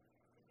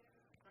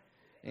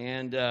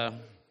And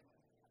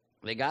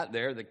they got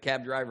there. The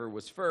cab driver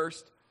was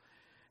first.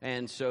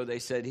 And so they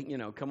said,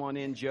 come on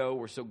in, Joe.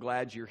 We're so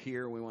glad you're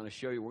here. We want to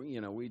show you,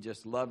 we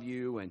just love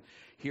you. And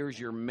here's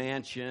your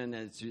mansion.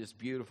 And it's just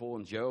beautiful.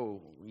 And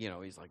Joe,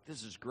 he's like,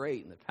 this is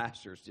great. And the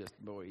pastor's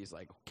he's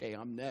like, okay,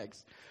 I'm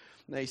next.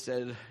 And they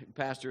said,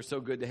 Pastor,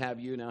 so good to have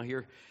you. Now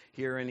here.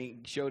 And he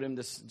showed him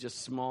this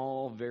just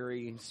small,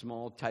 very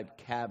small type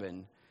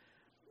cabin.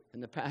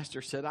 And the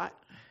pastor said,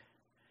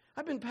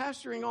 I've been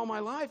pastoring all my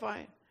life.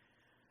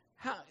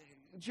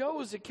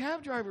 Joe is a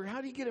cab driver.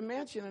 How do you get a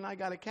mansion? And I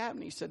got a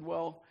cabin. He said,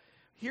 well,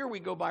 here we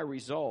go by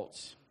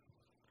results.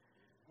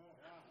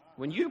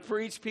 When you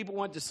preached, people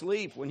went to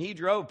sleep. When he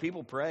drove,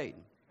 people prayed.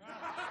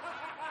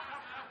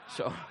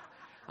 So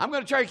I'm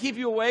going to try to keep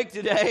you awake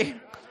today.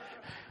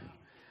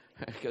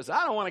 Because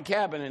I don't want a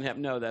cabin in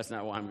heaven. No, that's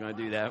not why I'm going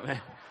to do that.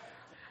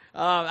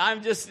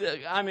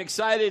 I'm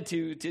excited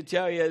to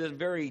tell you a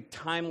very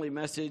timely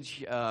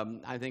message,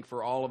 I think,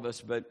 for all of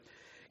us. But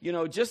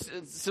just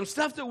some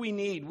stuff that we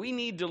need. We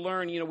need to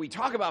learn, we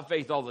talk about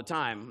faith all the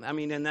time. I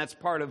mean, and that's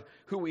part of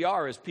who we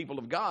are as people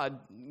of God.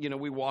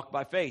 We walk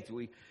by faith.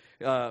 We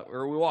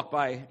walk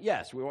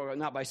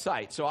not by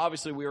sight. So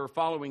obviously we are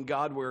following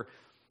God. We're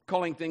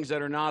calling things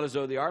that are not as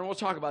though they are. And we'll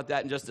talk about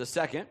that in just a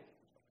second.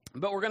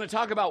 But we're going to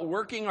talk about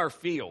working our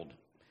field.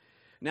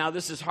 Now,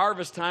 this is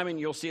harvest time, and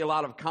you'll see a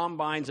lot of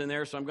combines in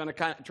there. So I'm going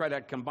to try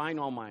to combine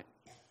all my...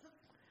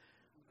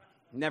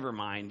 Never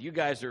mind. You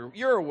guys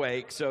you're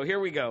awake, so here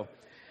we go.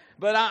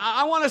 But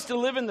I want us to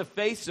live in the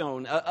faith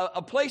zone,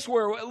 a place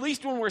where, at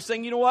least when we're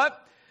saying, you know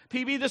what,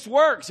 PB, this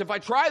works. If I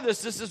try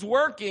this is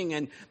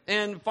working.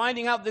 And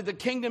finding out that the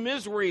kingdom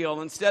is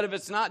real instead of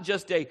it's not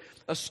just a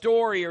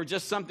story or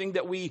just something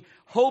that we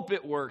hope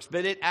it works,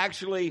 but it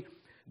actually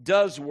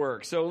does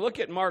work. So look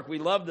at Mark. We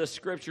love this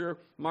scripture,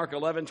 Mark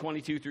 11,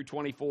 22 through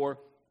 24.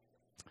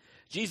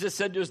 Jesus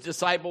said to his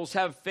disciples,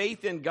 have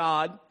faith in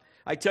God.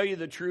 I tell you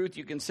the truth,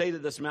 you can say to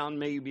this mountain,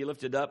 may you be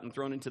lifted up and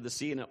thrown into the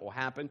sea, and it will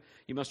happen.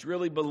 You must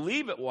really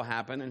believe it will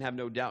happen and have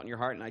no doubt in your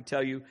heart. And I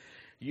tell you,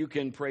 you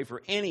can pray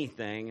for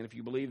anything, and if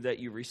you believe that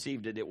you've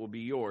received it, it will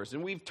be yours.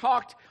 And we've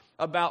talked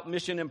about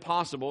Mission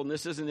Impossible, and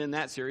this isn't in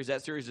that series.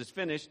 That series is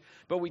finished.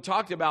 But we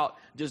talked about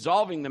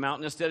dissolving the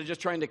mountain instead of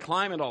just trying to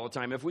climb it all the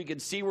time. If we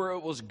could see where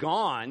it was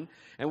gone,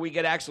 and we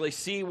could actually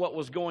see what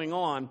was going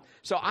on.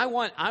 So I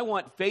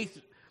want faith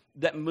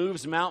that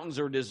moves mountains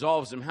or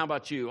dissolves them. How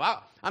about you?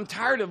 I'm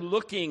tired of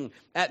looking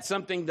at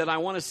something that I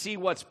want to see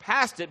what's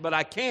past it, but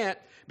I can't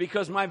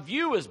because my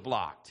view is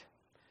blocked.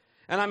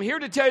 And I'm here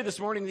to tell you this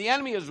morning, the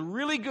enemy is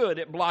really good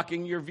at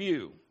blocking your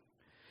view.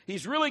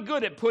 He's really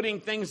good at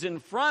putting things in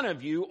front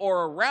of you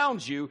or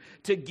around you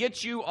to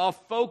get you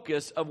off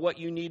focus of what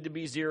you need to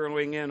be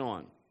zeroing in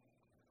on.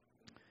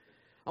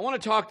 I want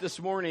to talk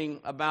this morning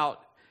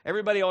about,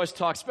 everybody always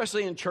talks,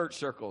 especially in church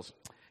circles,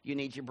 you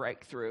need your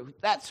breakthrough.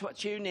 That's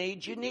what you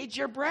need. You need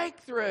your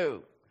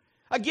breakthrough.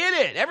 I get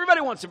it.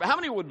 Everybody wants to. How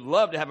many would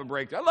love to have a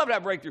breakthrough? I'd love to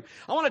have a breakthrough.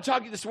 I want to talk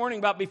to you this morning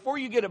about before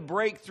you get a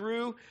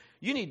breakthrough,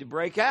 you need to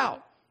break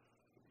out.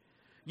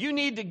 You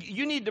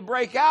need to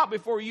break out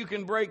before you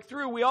can break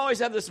through. We always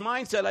have this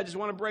mindset, I just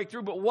want to break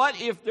through. But what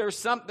if there's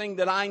something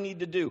that I need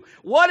to do?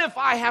 What if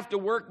I have to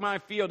work my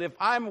field? If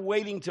I'm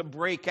waiting to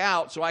break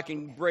out so I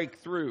can break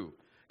through?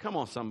 Come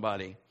on,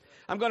 somebody.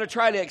 I'm going to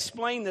try to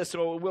explain this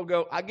so we'll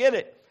go, I get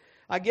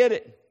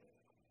it.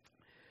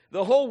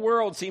 The whole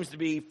world seems to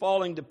be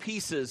falling to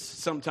pieces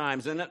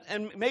sometimes,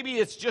 and maybe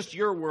it's just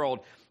your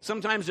world.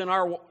 Sometimes in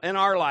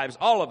our lives,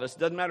 all of us,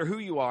 doesn't matter who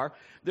you are,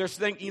 there's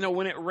things,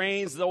 when it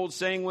rains, the old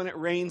saying, when it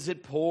rains,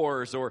 it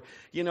pours. Or,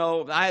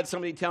 I had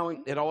somebody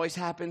telling, it always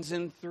happens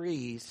in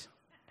threes.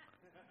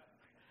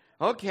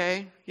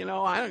 Okay, I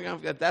don't know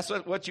if that's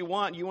what you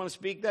want. You want to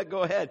speak that?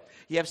 Go ahead.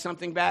 You have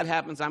something bad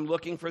happens, I'm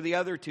looking for the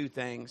other two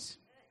things.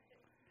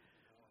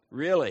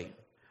 Really?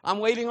 I'm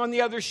waiting on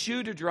the other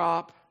shoe to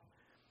drop.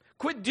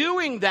 Quit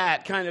doing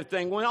that kind of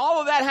thing. When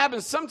all of that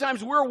happens,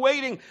 sometimes we're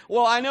waiting.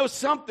 Well, I know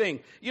something.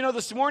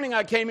 This morning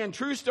I came in,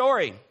 true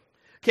story.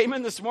 Came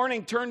in this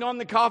morning, turned on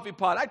the coffee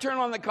pot. I turn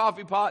on the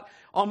coffee pot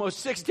almost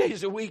 6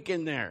 days a week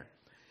in there.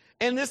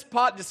 And this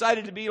pot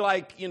decided to be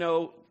like,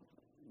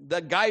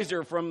 the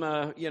geyser from,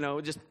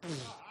 just,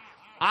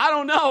 I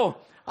don't know.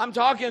 I'm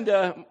talking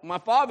to my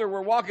father.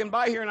 We're walking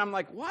by here, and I'm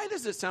like, why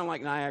does it sound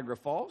like Niagara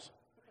Falls?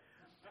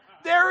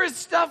 There is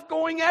stuff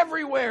going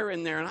everywhere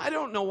in there, and I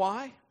don't know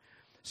why.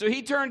 So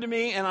he turned to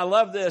me, and I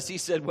love this. He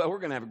said, well, we're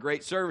going to have a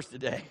great service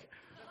today.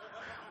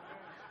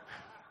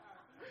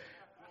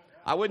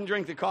 I wouldn't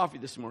drink the coffee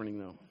this morning,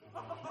 though.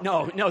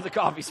 No, the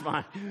coffee's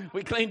fine.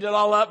 We cleaned it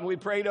all up, and we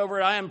prayed over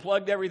it. I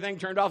unplugged everything,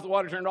 turned off the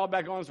water, turned it all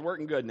back on. It's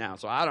working good now,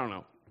 so I don't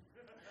know.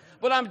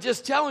 But I'm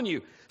just telling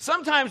you,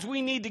 sometimes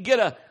we need to get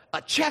a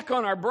check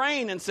on our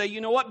brain and say,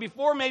 you know what,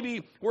 before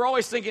maybe we're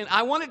always thinking,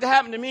 I want it to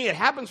happen to me, it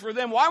happens for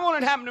them, why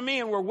won't it happen to me?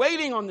 And we're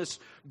waiting on this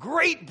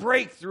great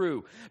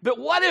breakthrough. But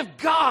what if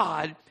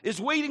God is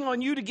waiting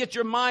on you to get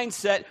your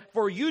mindset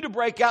for you to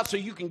break out so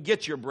you can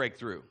get your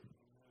breakthrough?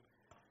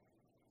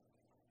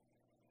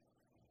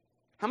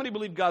 How many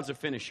believe God's a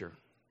finisher?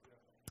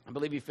 I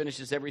believe he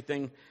finishes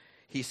everything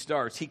he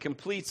starts. He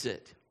completes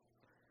it.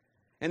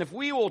 And if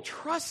we will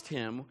trust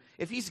him,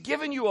 if he's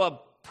given you a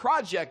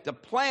project, a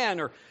plan,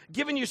 or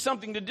given you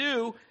something to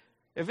do,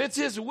 if it's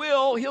his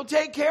will, he'll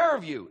take care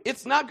of you.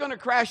 It's not going to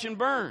crash and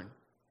burn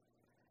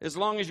as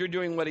long as you're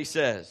doing what he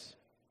says.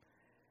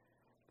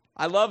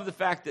 I love the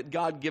fact that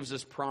God gives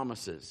us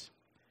promises.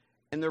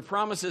 And they're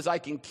promises I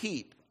can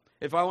keep.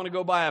 If I want to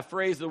go by a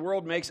phrase the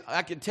world makes,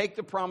 I can take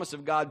the promise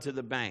of God to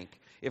the bank.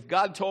 If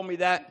God told me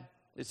that,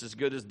 it's as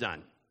good as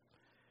done.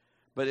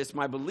 But it's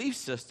my belief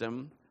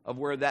system of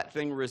where that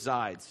thing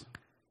resides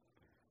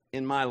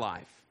in my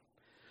life.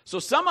 So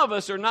some of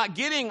us are not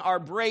getting our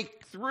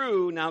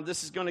breakthrough. Now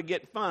this is going to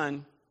get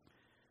fun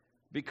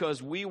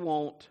because we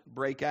won't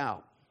break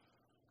out.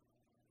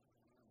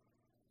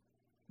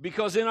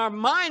 Because in our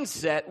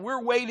mindset,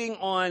 we're waiting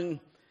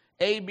on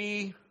A,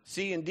 B,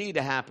 C, and D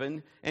to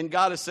happen. And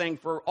God is saying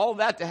for all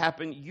that to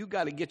happen, you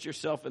got to get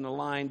yourself in the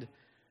line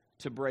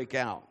to break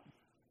out.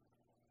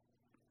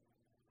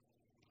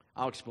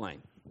 I'll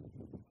explain.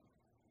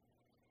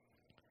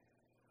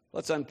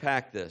 Let's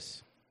unpack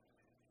this.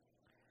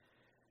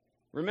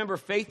 Remember,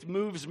 faith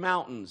moves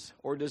mountains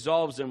or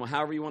dissolves them,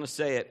 however you want to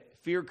say it.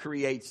 Fear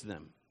creates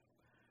them.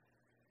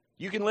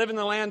 You can live in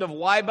the land of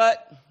why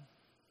but?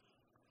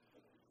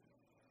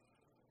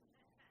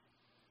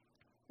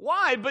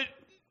 Why?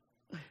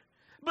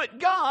 But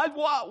God,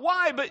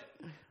 why? But,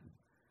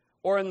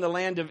 or in the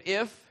land of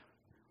if?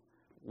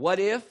 What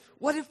if?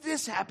 What if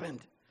this happened?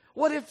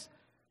 What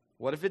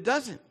if it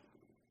doesn't?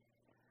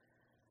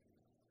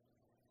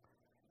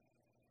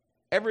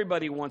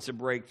 Everybody wants a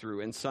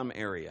breakthrough in some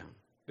area.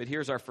 But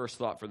here's our first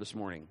thought for this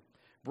morning.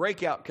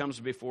 Breakout comes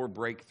before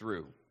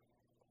breakthrough.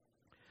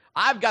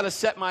 I've got to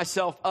set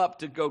myself up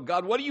to go,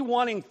 God, what are you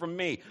wanting from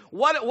me?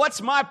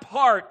 What's my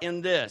part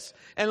in this?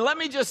 And let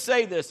me just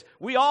say this.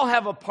 We all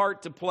have a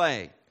part to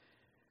play.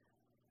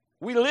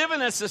 We live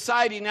in a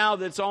society now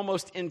that's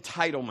almost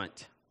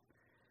entitlement.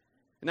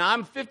 Now,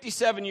 I'm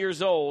 57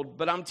 years old,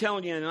 but I'm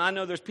telling you, and I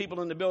know there's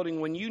people in the building,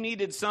 when you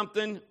needed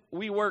something,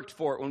 we worked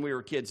for it when we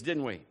were kids,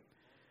 didn't we?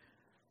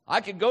 I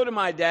could go to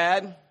my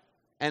dad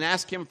and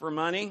ask him for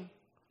money.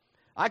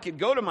 I could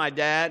go to my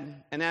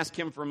dad and ask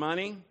him for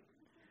money.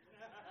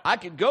 I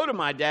could go to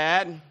my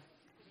dad.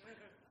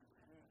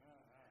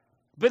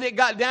 But it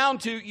got down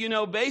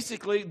to,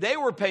 basically they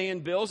were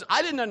paying bills.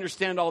 I didn't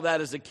understand all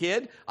that as a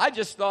kid. I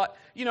just thought,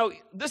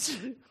 this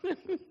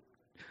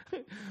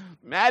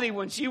Maddie,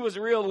 when she was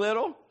real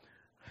little,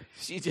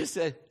 she just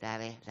said,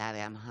 Daddy,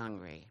 I'm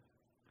hungry.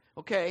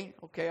 Okay,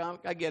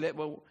 I get it.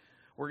 Well,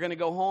 we're going to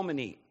go home and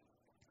eat.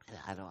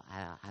 I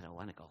don't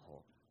want to go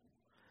home.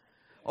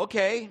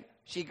 Okay.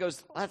 She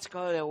goes, let's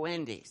go to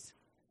Wendy's.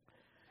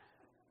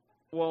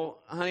 Well,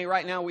 honey,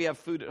 right now we have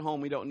food at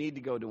home. We don't need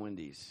to go to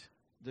Wendy's.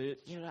 You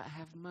don't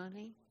have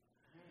money?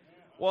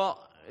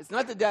 Well, it's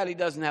not that Daddy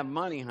doesn't have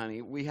money,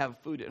 honey. We have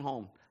food at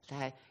home.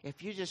 Dad,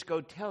 if you just go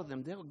tell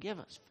them, they'll give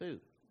us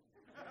food.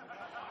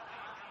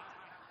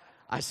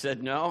 I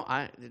said, no,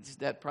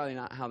 that's probably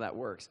not how that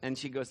works. And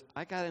she goes,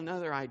 I got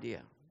another idea.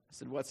 I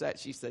said, what's that?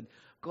 She said,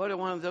 go to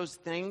one of those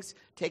things,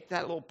 take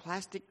that little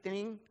plastic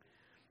thing,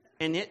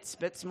 and it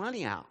spits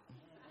money out.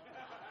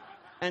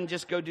 And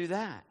just go do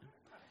that.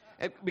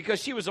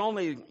 Because she was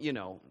only,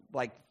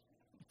 like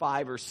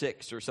 5 or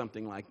 6 or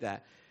something like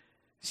that.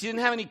 She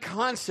didn't have any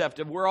concept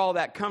of where all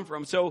that come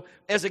from. So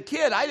as a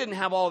kid, I didn't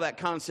have all that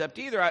concept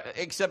either,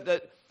 except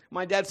that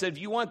my dad said, if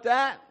you want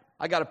that,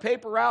 I got a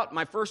paper route.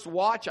 My first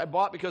watch I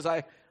bought because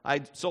I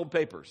sold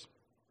papers.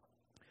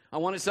 I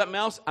wanted something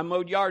else. I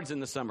mowed yards in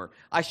the summer.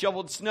 I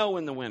shoveled snow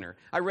in the winter.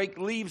 I raked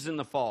leaves in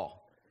the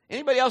fall.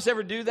 Anybody else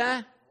ever do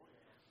that?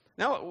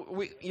 Now,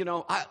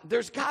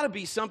 there's got to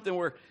be something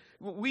where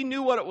we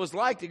knew what it was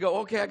like to go,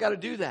 okay, I got to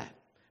do that.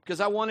 Because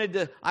I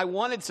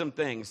wanted some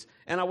things,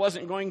 and I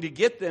wasn't going to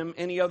get them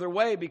any other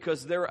way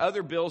because there were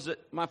other bills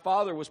that my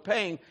father was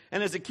paying.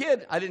 And as a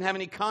kid, I didn't have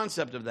any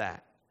concept of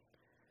that.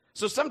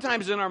 So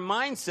sometimes in our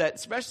mindset,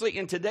 especially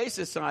in today's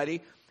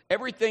society,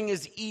 everything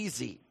is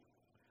easy.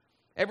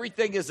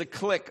 Everything is a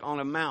click on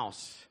a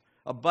mouse,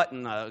 a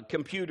button, a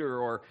computer,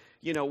 or,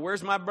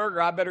 where's my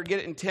burger? I better get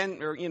it in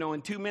 10 or,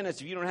 in 2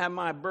 minutes if you don't have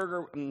my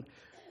burger. And,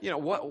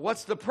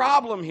 what's the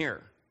problem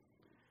here?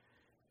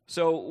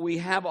 So we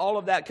have all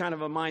of that kind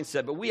of a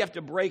mindset, but we have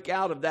to break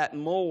out of that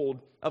mold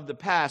of the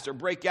past or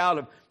break out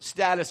of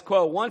status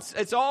quo.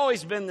 It's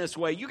always been this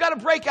way. You got to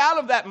break out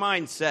of that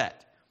mindset.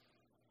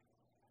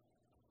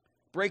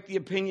 Break the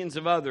opinions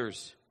of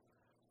others.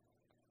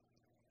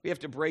 We have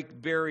to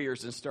break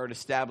barriers and start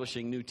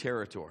establishing new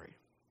territory.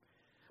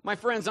 My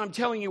friends, I'm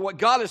telling you, what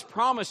God has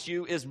promised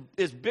you is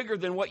bigger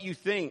than what you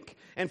think.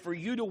 And for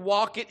you to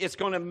walk it, it's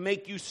going to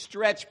make you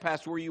stretch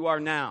past where you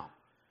are now.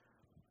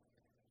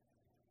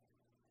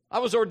 I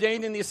was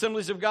ordained in the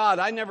Assemblies of God.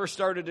 I never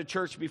started a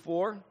church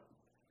before.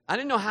 I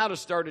didn't know how to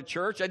start a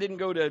church. I didn't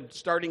go to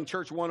Starting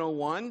Church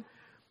 101.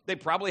 They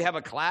probably have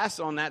a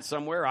class on that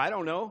somewhere. I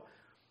don't know.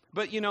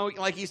 But,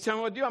 like he's telling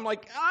me what to do. I'm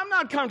like, I'm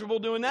not comfortable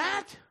doing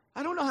that.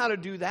 I don't know how to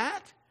do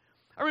that.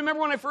 I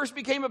remember when I first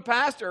became a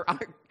pastor,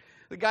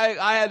 The guy,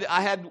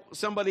 I had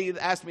somebody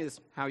ask me this,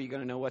 how are you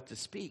going to know what to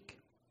speak?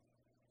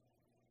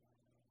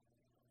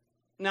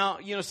 Now,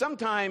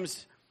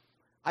 sometimes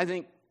I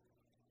think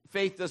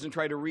faith doesn't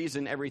try to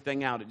reason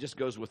everything out. It just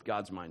goes with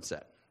God's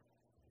mindset.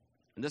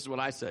 And this is what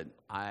I said.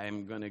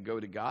 I'm going to go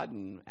to God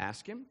and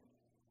ask him.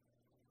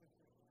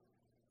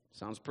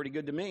 Sounds pretty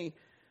good to me.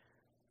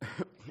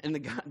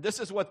 And this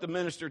is what the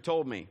minister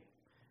told me.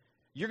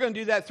 You're going to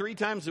do that 3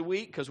 times a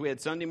week, because we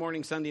had Sunday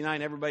morning, Sunday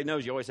night. Everybody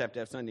knows you always have to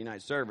have Sunday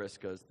night service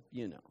because,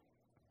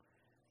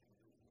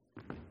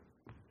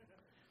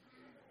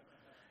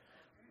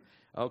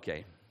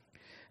 Okay.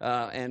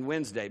 And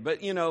Wednesday. But,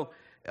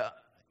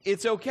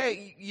 it's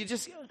okay. You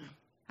just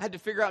had to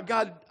figure out,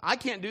 God, I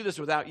can't do this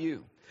without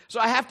you. So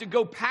I have to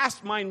go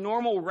past my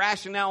normal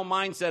rationale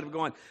mindset of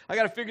going, I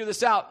got to figure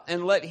this out,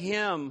 and let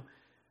him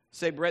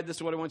say, Brett, this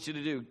is what I want you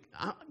to do.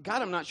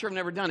 God, I'm not sure. I've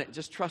never done it.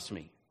 Just trust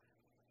me.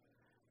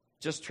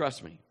 Just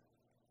trust me.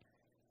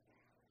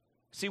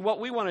 See, what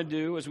we want to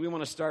do is we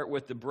want to start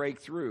with the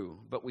breakthrough,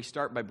 but we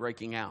start by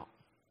breaking out.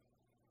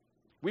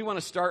 We want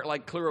to start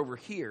like clear over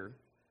here,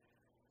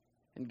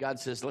 and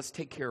God says, let's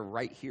take care of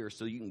right here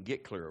so you can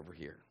get clear over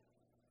here.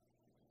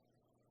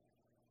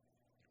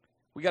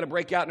 We got to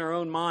break out in our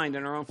own mind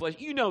and our own flesh.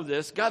 You know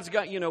this. God's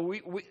got,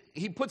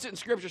 he puts it in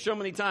Scripture so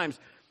many times.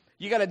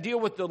 You got to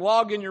deal with the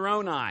log in your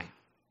own eye.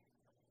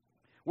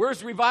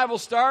 Where's revival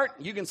start?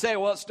 You can say,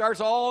 well, it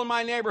starts all in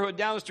my neighborhood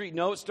down the street.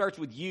 No, it starts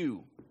with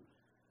you.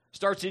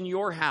 Starts in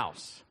your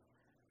house.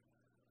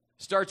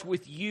 Starts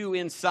with you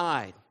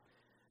inside.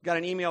 Got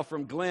an email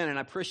from Glenn, and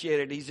I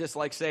appreciate it. He's just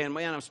like saying,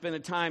 man, I'm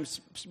spending time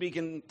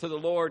speaking to the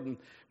Lord and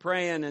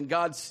praying, and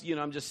God's,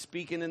 I'm just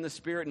speaking in the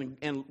Spirit,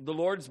 and the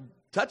Lord's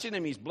touching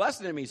him. He's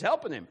blessing him. He's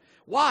helping him.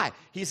 Why?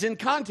 He's in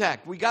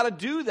contact. We got to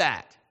do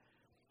that.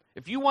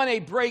 If you want a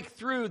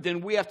breakthrough,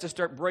 then we have to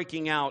start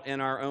breaking out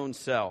in our own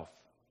self.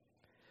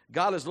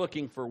 God is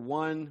looking for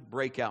one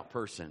breakout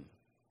person.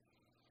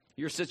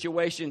 Your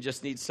situation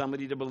just needs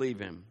somebody to believe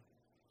him.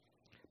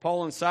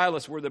 Paul and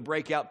Silas were the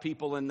breakout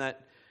people in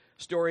that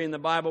story in the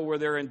Bible where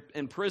they're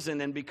in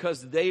prison, and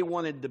because they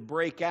wanted to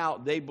break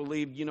out, they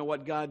believed, you know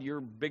what, God,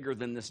 you're bigger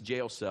than this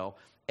jail cell.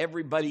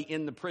 Everybody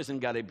in the prison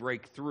got a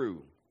breakthrough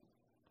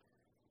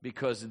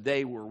because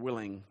they were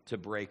willing to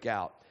break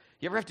out.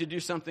 You ever have to do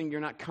something you're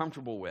not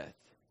comfortable with?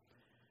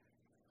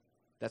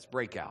 That's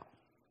breakout.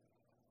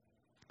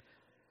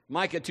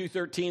 Micah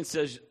 2:13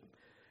 says,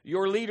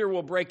 your leader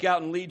will break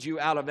out and lead you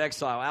out of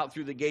exile, out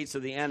through the gates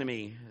of the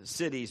enemy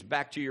cities,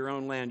 back to your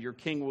own land. Your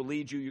king will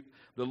lead you.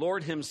 The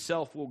Lord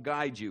himself will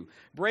guide you.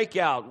 Break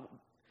out.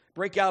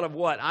 Break out of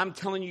what? I'm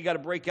telling you got to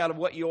break out of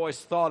what you always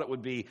thought it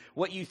would be,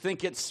 what you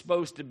think it's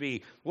supposed to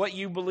be, what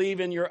you believe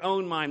in your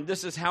own mind.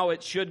 This is how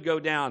it should go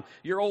down.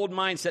 Your old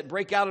mindset.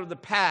 Break out of the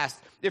past.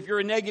 If you're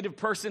a negative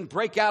person,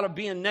 break out of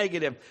being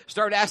negative.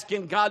 Start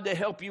asking God to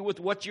help you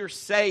with what you're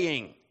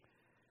saying.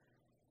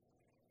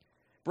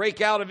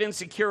 Break out of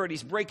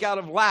insecurities, break out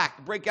of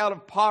lack, break out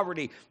of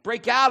poverty,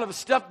 break out of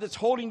stuff that's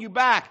holding you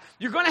back.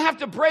 You're going to have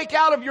to break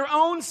out of your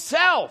own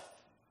self.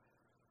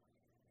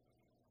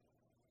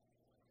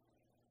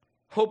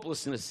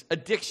 Hopelessness,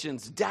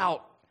 addictions,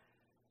 doubt.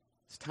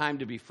 It's time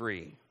to be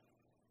free.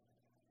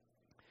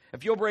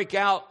 If you'll break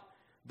out,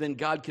 then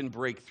God can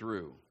break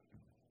through.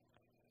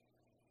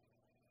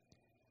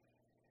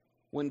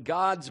 When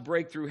God's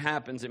breakthrough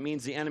happens, it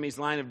means the enemy's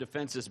line of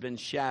defense has been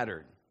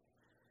shattered.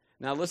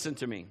 Now listen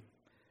to me.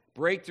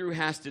 Breakthrough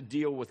has to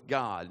deal with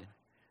God.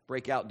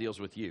 Breakout deals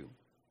with you.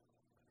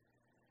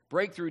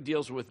 Breakthrough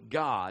deals with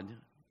God.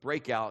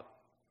 Breakout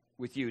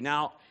with you.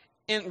 Now,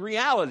 in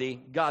reality,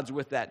 God's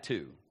with that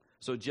too.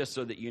 So just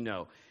so that you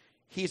know,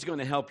 he's going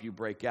to help you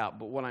break out.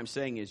 But what I'm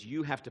saying is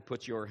you have to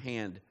put your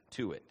hand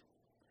to it.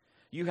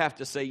 You have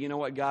to say, you know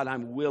what, God,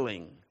 I'm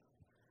willing.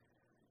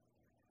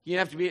 You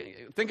have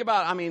to think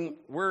about,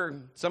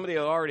 somebody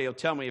will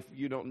tell me if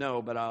you don't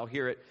know, but I'll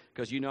hear it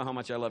because you know how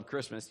much I love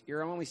Christmas.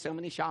 You're only so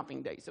many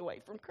shopping days away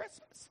from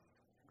Christmas.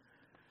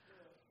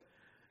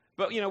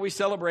 But, we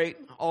celebrate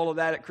all of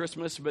that at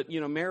Christmas. But,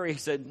 Mary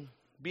said,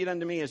 be it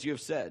unto me as you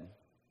have said.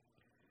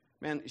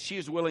 Man, she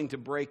is willing to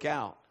break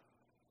out.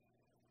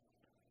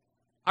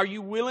 Are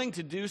you willing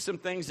to do some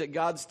things that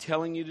God's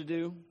telling you to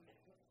do?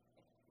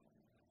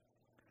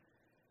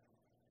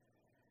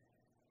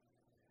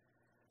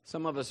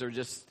 Some of us are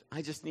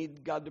I just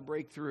need God to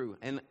break through.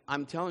 And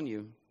I'm telling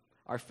you,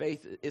 our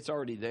faith, it's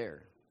already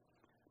there.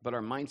 But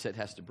our mindset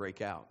has to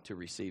break out to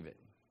receive it.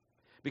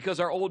 Because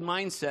our old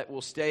mindset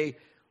will stay.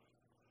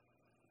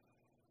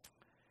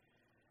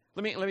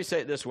 Let me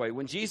say it this way.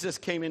 When Jesus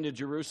came into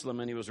Jerusalem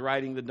and he was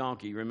riding the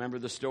donkey, remember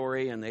the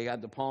story? And they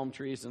had the palm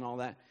trees and all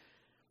that.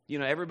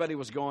 Everybody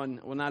was going,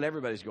 well, not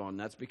everybody's going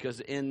nuts because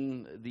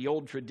in the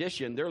old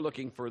tradition, they're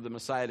looking for the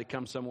Messiah to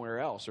come somewhere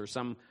else or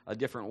a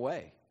different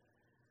way.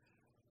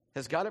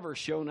 Has God ever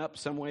shown up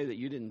some way that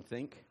you didn't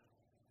think?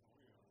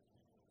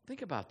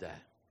 Think about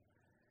that.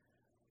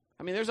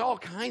 There's all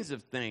kinds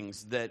of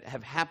things that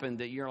have happened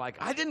that you're like,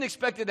 I didn't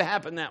expect it to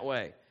happen that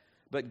way.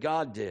 But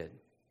God did.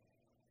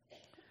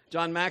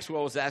 John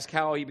Maxwell was asked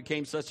how he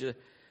became such a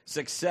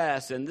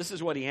success, and this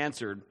is what he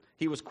answered.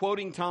 He was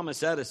quoting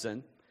Thomas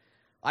Edison,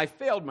 "I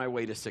failed my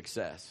way to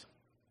success."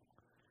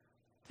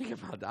 Think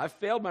about that. I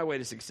failed my way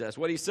to success.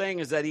 What he's saying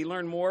is that he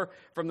learned more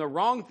from the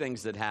wrong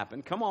things that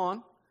happened. Come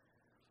on.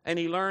 And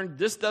he learned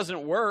this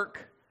doesn't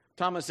work.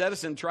 Thomas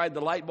Edison tried the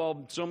light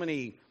bulb so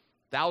many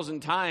 1,000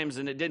 times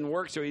and it didn't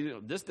work. So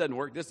this doesn't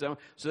work. This doesn't.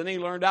 So then he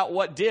learned out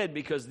what did,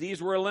 because these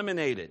were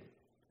eliminated.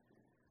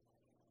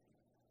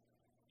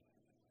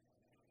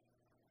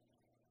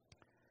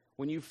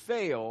 When you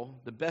fail,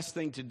 the best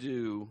thing to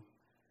do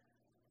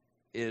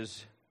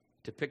is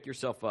to pick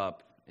yourself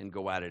up and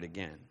go at it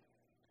again.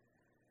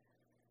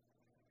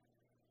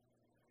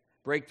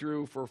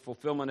 Breakthrough for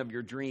fulfillment of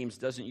your dreams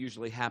doesn't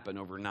usually happen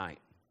overnight.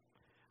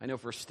 I know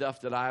for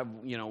stuff that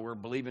we're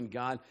believing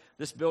God.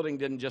 This building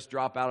didn't just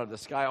drop out of the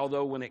sky,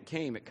 although when it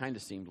came, it kind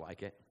of seemed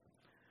like it.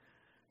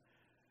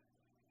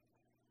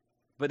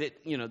 But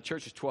the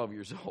church is 12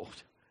 years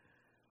old.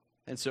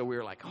 And so we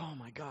were like, oh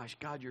my gosh,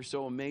 God, you're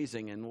so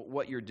amazing, and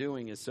what you're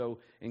doing is so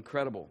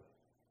incredible.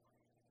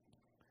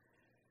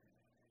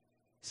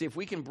 See, if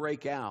we can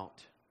break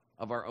out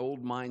of our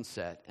old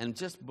mindset and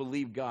just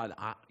believe God,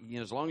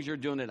 as long as you're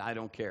doing it, I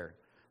don't care,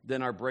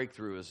 then our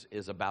breakthrough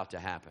is about to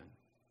happen.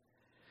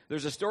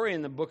 There's a story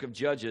in the book of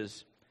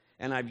Judges,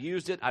 and I've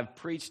used it, I've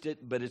preached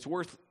it, but it's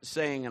worth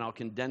saying, and I'll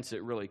condense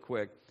it really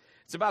quick.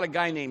 It's about a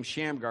guy named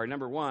Shamgar.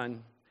 Number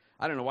one,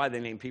 I don't know why they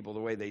named people the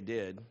way they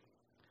did,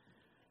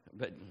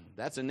 but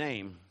that's a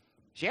name.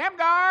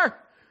 Shamgar!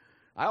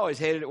 I always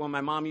hated it when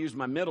my mom used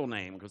my middle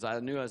name because I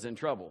knew I was in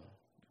trouble.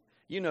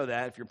 You know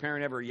that. If your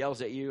parent ever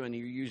yells at you and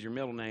you use your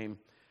middle name,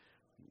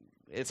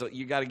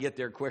 you got to get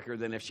there quicker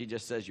than if she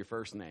just says your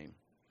first name.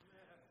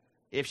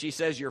 If she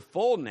says your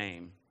full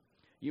name,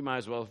 you might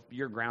as well,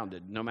 you're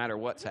grounded no matter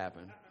what's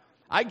happened.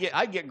 I'd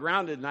get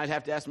grounded and I'd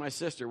have to ask my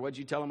sister, what'd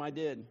you tell him I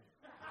did?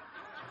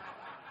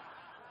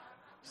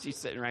 She's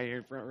sitting right here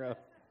in the front row.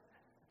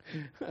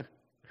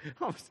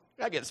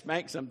 I get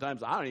spanked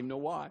sometimes. I don't even know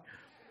why.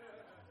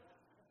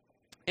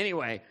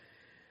 Anyway,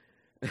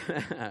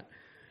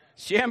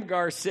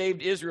 Shamgar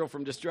saved Israel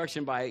from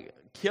destruction by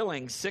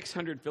killing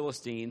 600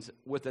 Philistines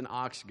with an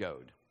ox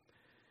goad.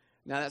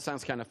 Now, that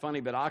sounds kind of funny,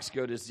 but ox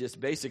goad is just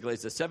basically,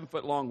 it's a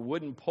 7-foot-long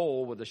wooden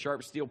pole with a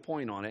sharp steel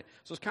point on it.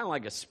 So it's kind of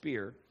like a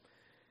spear.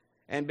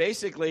 And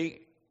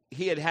basically,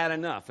 he had had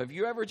enough. Have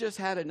you ever just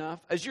had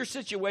enough? Has your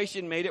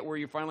situation made it where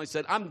you finally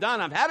said, I'm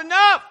done, I've had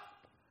enough?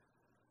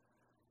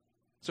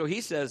 So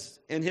he says,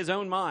 in his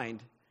own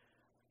mind,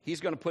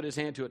 he's going to put his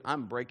hand to it.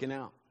 I'm breaking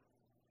out.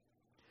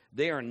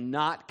 They are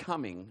not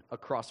coming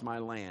across my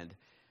land.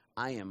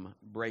 I am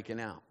breaking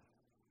out.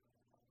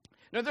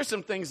 Now, there's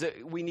some things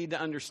that we need to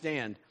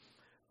understand.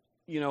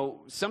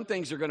 Some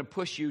things are going to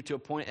push you to a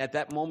point at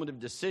that moment of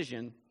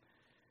decision,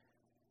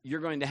 you're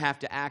going to have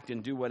to act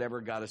and do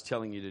whatever God is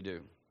telling you to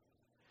do.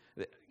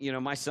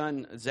 My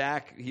son,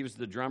 Zach, he was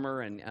the drummer,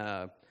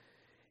 and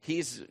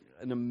he's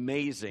an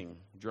amazing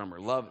drummer.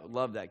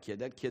 Love that kid.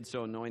 That kid's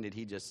so anointed,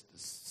 he just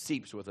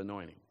seeps with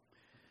anointing.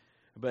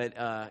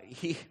 But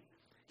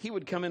he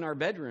would come in our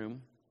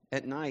bedroom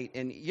at night,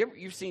 and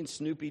you've seen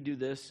Snoopy do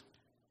this?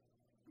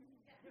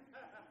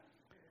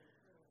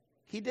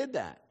 He did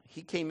that.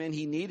 He came in,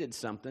 he needed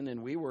something,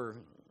 and we were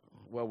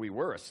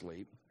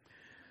asleep.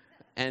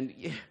 And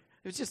it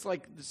was just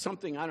like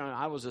something, I don't know,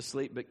 I was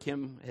asleep, but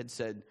Kim had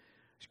said,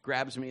 she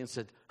grabs me and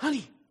said,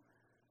 honey,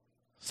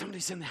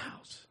 somebody's in the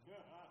house.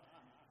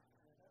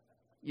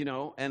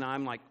 And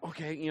I'm like,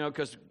 okay,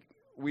 because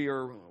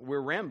we're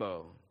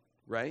Rambo,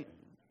 right?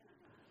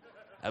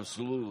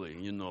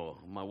 Absolutely,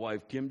 my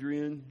wife, Kim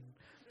Drian.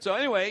 So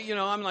anyway,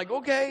 I'm like,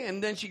 okay.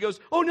 And then she goes,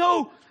 oh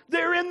no,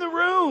 they're in the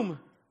room.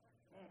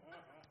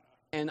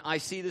 And I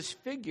see this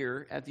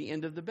figure at the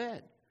end of the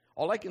bed.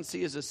 All I can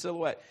see is a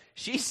silhouette.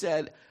 She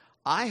said,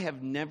 I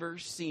have never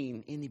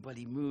seen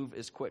anybody move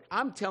as quick.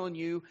 I'm telling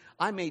you,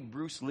 I made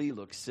Bruce Lee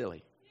look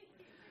silly.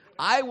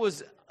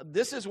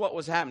 This is what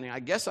was happening.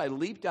 I guess I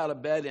leaped out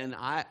of bed and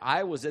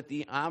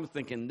I'm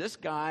thinking, this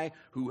guy,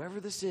 whoever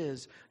this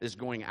is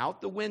going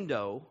out the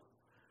window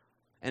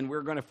and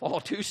we're going to fall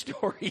 2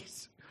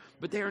 stories.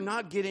 But they are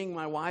not getting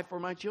my wife or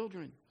my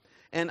children.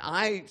 And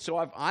I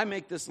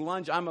make this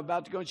lunge. I'm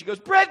about to go, and she goes,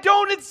 Brett,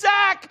 don't, it's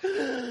Zach!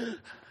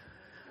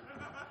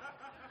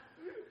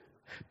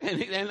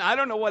 and I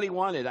don't know what he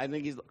wanted. I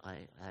think my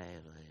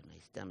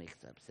stomach's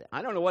upset.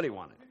 I don't know what he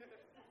wanted.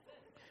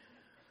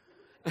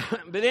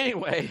 But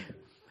anyway,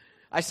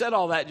 I said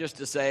all that just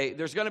to say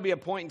there's going to be a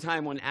point in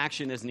time when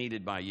action is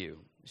needed by you.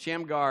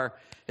 Shamgar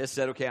has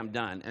said, okay, I'm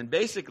done. And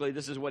basically,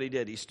 this is what he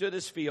did. He stood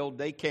his field.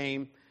 They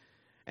came.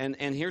 And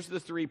here's the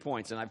 3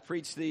 points. And I've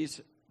preached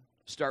these.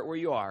 Start where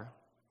you are.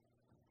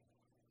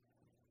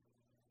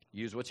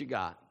 Use what you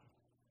got.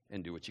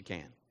 And do what you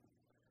can.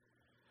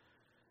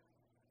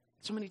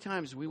 So many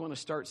times we want to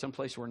start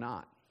someplace we're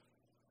not.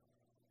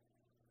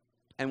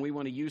 And we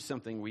want to use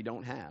something we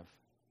don't have.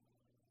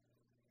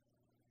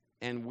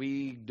 And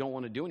we don't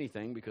want to do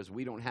anything because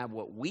we don't have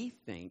what we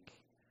think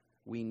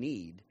we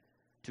need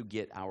to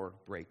get our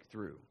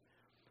breakthrough.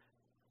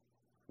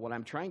 What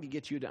I'm trying to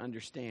get you to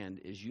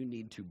understand is you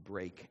need to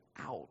break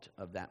out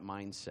of that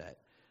mindset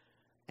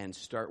and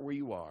start where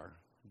you are.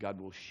 God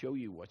will show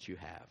you what you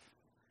have.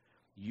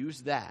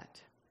 Use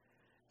that,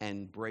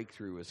 and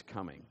breakthrough is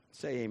coming.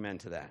 Say amen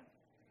to that.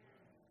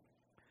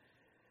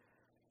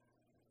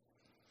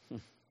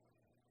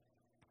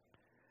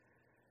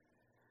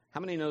 How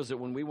many knows that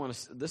when we want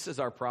to, this is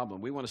our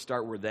problem, we want to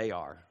start where they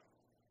are,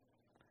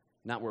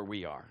 not where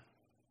we are.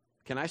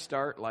 Can I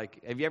start,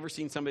 have you ever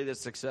seen somebody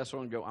that's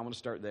successful and go, I want to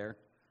start there?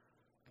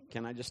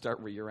 Can I just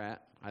start where you're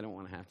at? I don't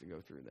want to have to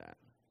go through that.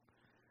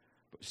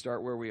 But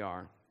start where we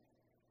are.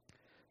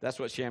 That's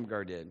what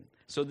Shamgar did.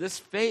 So this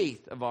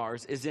faith of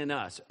ours is in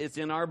us. It's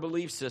in our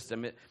belief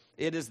system.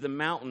 It is the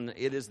mountain.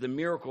 It is the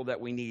miracle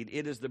that we need.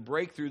 It is the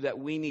breakthrough that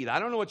we need. I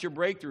don't know what your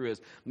breakthrough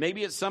is.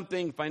 Maybe it's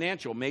something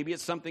financial. Maybe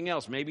it's something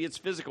else. Maybe it's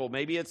physical.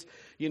 Maybe it's,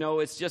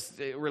 it's just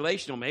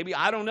relational. Maybe,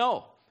 I don't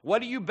know.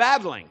 What are you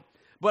battling?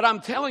 But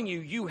I'm telling you,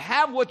 you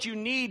have what you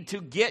need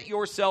to get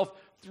yourself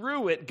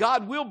through it.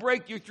 God will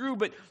break you through,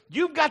 but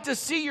you've got to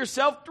see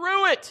yourself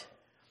through it.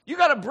 You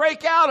got to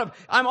break out of,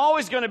 I'm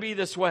always going to be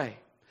this way.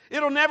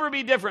 It'll never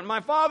be different.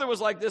 My father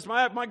was like this.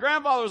 My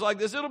grandfather was like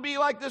this. It'll be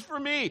like this for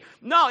me.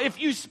 No,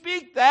 if you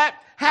speak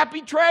that,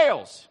 happy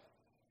trails.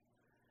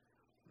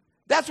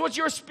 That's what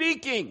you're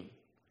speaking.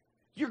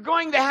 You're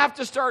going to have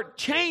to start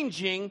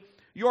changing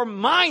your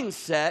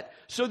mindset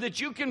so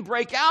that you can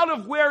break out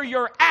of where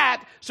you're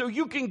at so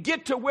you can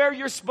get to where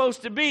you're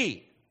supposed to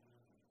be.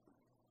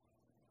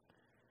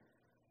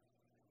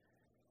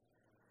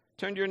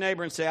 Turn to your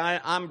neighbor and say,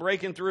 I'm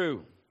breaking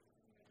through.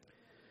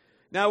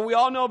 Now, we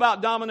all know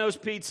about Domino's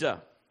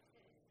Pizza.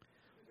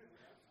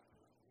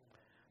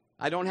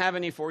 I don't have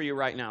any for you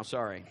right now,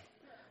 sorry.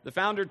 The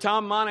founder,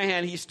 Tom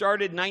Monahan, he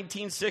started in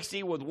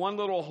 1960 with one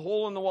little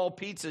hole-in-the-wall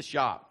pizza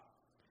shop.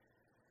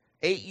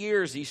 8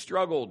 years he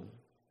struggled.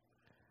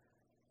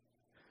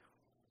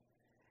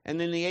 And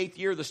then the 8th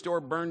year, the store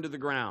burned to the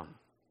ground.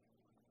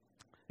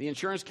 The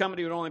insurance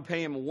company would only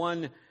pay him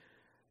 1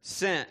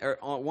 cent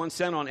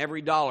on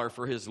every dollar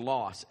for his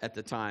loss at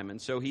the time. And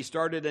so he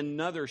started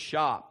another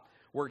shop.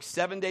 Worked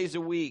 7 days a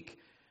week,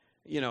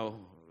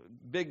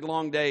 big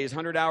long days,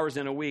 100 hours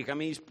in a week. I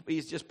mean,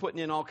 he's just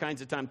putting in all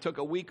kinds of time. Took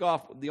a week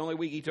off, the only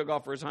week he took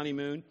off for his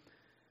honeymoon.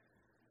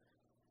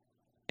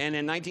 And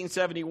in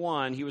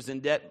 1971, he was in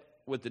debt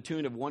with the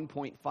tune of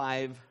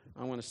 $1.5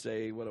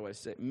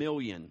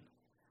 million.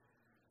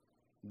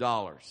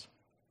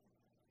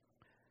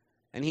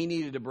 And he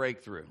needed a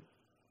breakthrough.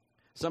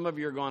 Some of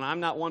you are going,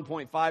 I'm not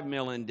 1.5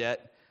 million in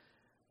debt,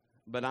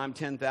 but I'm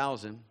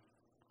 10,000.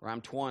 Or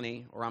I'm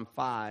 20, or I'm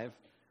 5.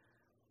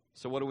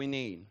 So what do we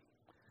need?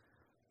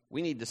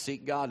 We need to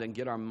seek God and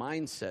get our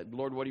mindset.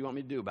 Lord, what do you want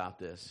me to do about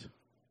this?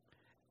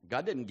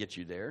 God didn't get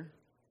you there.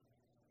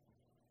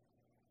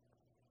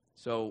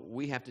 So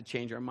we have to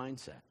change our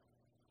mindset.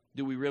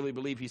 Do we really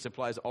believe He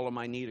supplies all of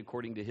my need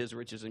according to His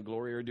riches and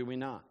glory, or do we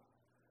not?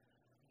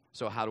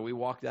 So how do we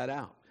walk that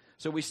out?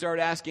 So we start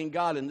asking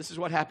God, and this is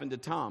what happened to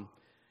Tom.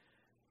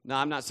 Now,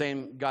 I'm not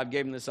saying God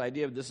gave him this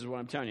idea, but this is what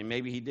I'm telling you.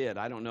 Maybe he did.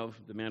 I don't know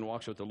if the man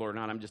walks with the Lord or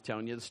not. I'm just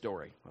telling you the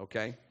story,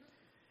 okay?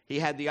 He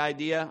had the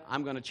idea,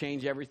 I'm going to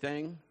change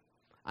everything.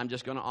 I'm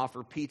just going to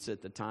offer pizza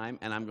at the time,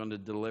 and I'm going to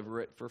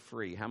deliver it for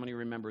free. How many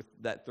remember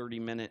that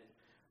 30-minute,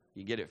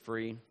 you get it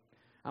free?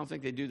 I don't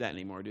think they do that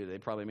anymore, do they? They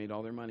probably made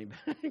all their money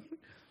back.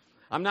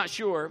 I'm not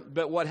sure,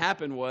 but what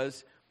happened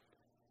was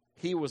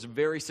he was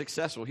very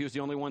successful. He was the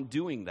only one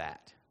doing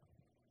that.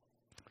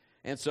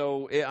 And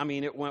so, it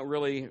went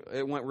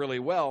really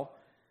well.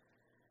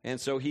 And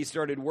so he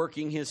started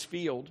working his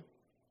field.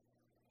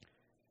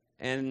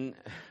 And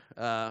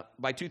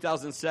by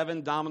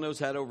 2007, Domino's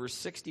had over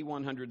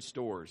 6,100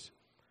 stores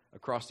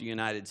across the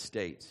United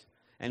States.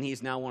 And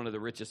he's now one of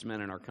the richest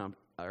men in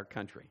our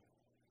country.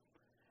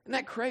 Isn't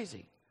that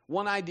crazy?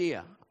 One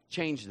idea,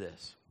 change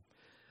this.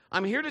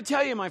 I'm here to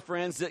tell you, my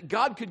friends, that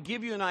God could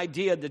give you an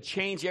idea to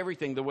change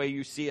everything the way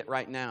you see it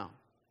right now.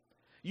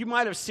 You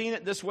might have seen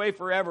it this way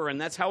forever, and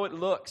that's how it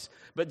looks.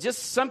 But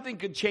just something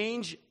could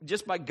change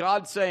just by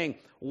God saying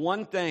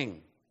one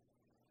thing,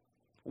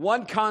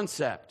 one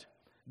concept.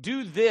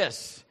 Do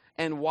this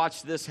and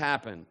watch this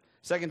happen.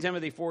 2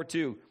 Timothy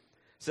 4:2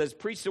 says,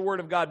 preach the word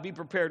of God, be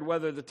prepared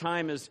whether the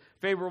time is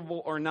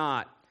favorable or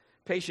not.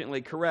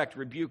 Patiently correct,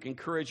 rebuke,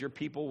 encourage your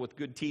people with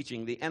good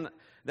teaching.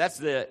 That's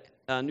the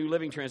New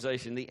Living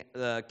Translation.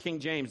 The King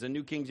James, the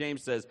New King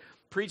James says,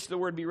 preach the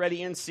word, be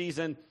ready in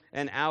season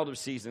and out of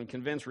season,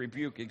 convince,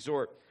 rebuke,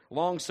 exhort,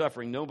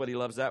 long-suffering. Nobody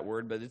loves that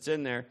word, but it's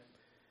in there.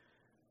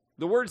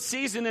 The word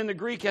season in the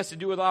Greek has to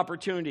do with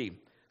opportunity.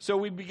 So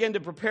we begin to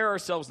prepare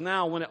ourselves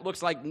now when it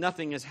looks like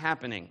nothing is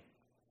happening.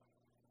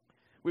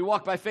 We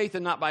walk by faith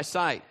and not by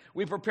sight.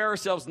 We prepare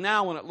ourselves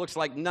now when it looks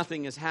like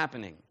nothing is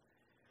happening.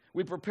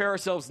 We prepare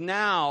ourselves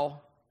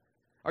now.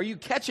 Are you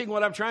catching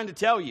what I'm trying to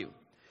tell you?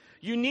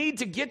 You need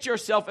to get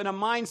yourself in a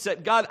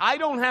mindset, God, I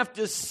don't have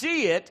to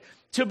see it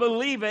to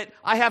believe it.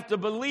 I have to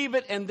believe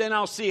it and then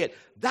I'll see it.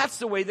 That's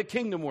the way the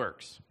kingdom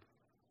works.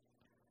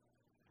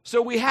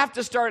 So we have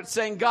to start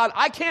saying, God,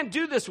 I can't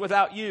do this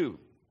without you.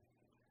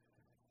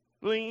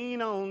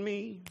 Lean on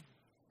me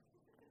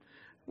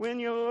when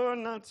you're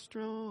not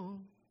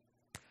strong.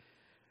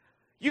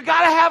 You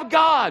got to have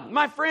God.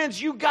 My friends,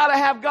 you got to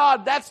have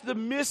God. That's the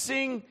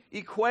missing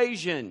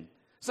equation.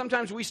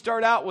 Sometimes we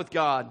start out with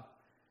God,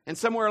 and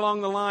somewhere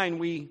along the line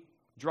we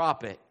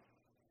drop it.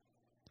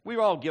 We're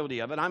all guilty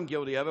of it. I'm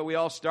guilty of it. We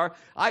all start.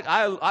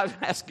 I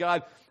ask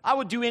God, I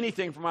would do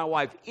anything for my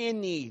wife.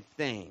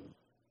 Anything.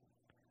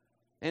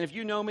 And if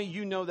you know me,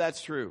 you know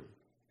that's true.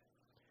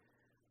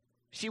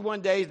 She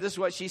one day, this is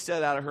what she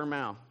said out of her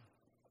mouth.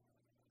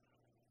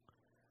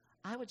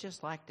 I would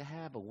just like to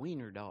have a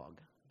wiener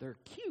dog. They're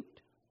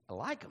cute. I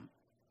like them.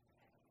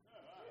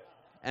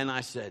 And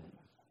I said,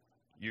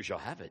 you shall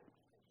have it.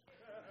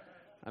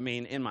 I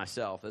mean, in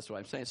myself, that's what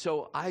I'm saying.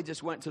 So I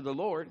just went to the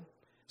Lord.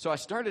 So I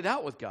started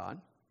out with God.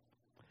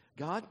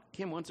 God,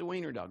 Kim wants a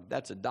wiener dog.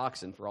 That's a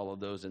dachshund for all of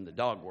those in the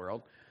dog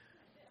world.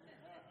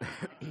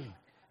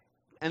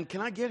 And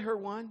can I get her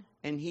one?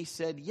 And he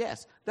said,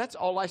 yes. That's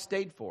all I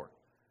stayed for.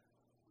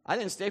 I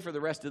didn't stay for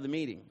the rest of the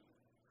meeting.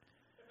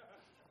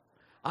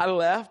 I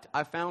left.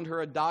 I found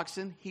her a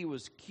dachshund. He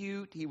was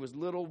cute. He was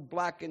little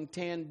black and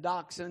tan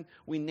dachshund.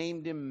 We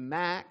named him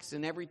Max,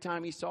 and every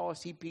time he saw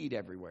us, he peed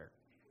everywhere.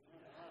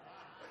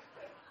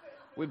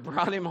 We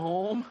brought him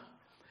home,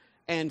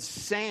 and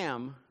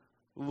Sam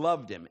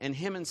loved him. And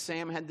him and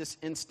Sam had this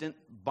instant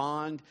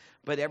bond.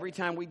 But every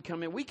time we'd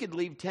come in, we could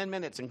leave 10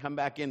 minutes and come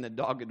back in. The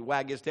dog would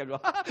wag his tail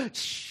and go,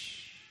 shh.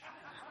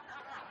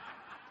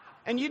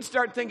 And you'd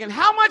start thinking,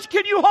 how much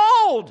can you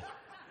hold?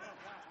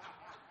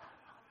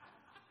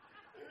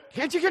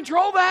 Can't you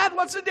control that?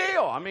 What's the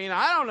deal? I mean,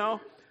 I don't know.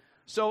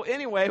 So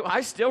anyway,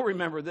 I still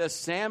remember this.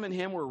 Sam and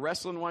him were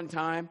wrestling one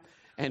time,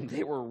 and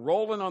they were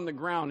rolling on the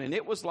ground, and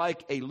it was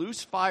like a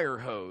loose fire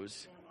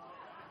hose.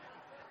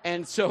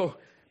 And so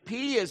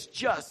pee is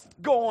just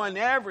going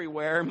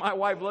everywhere. My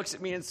wife looks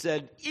at me and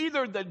said,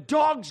 either the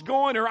dog's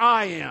going or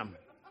I am.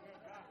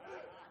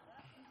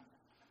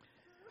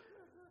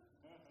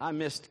 I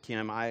missed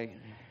Kim.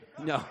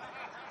 No.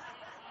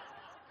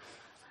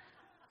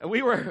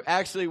 We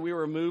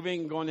were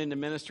moving, going into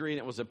ministry, and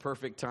it was a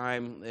perfect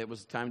time. It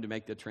was time to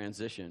make the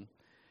transition.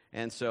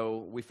 And so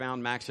we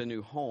found Max a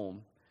new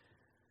home.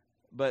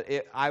 But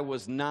I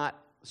was not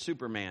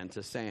Superman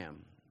to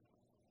Sam,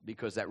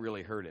 because that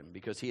really hurt him,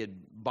 because he had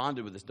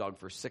bonded with this dog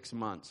for 6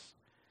 months,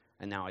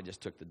 and now I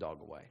just took the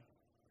dog away.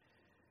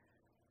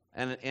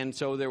 And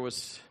so there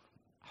was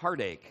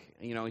heartache.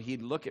 You know,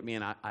 he'd look at me,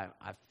 and I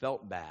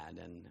felt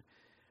bad.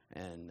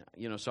 And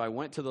you know, so I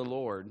went to the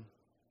Lord,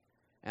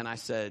 and I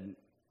said,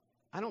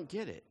 I don't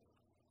get it.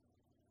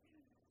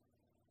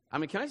 I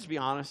mean, can I just be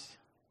honest?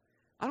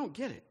 I don't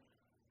get it.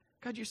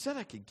 God, you said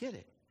I could get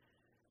it.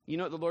 You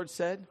know what the Lord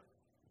said?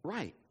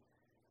 Right.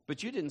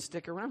 But you didn't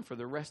stick around for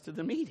the rest of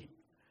the meeting.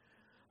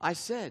 I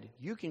said,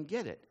 you can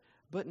get it,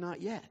 but not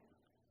yet.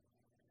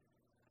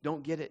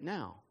 Don't get it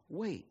now.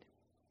 Wait.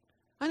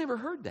 I never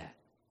heard that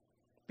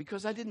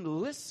because I didn't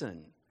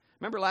listen.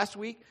 Remember last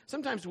week?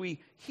 Sometimes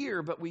we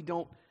hear, but we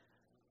don't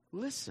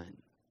listen.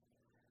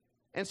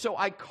 And so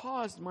I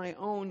caused my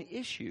own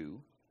issue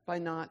by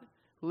not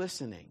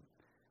listening.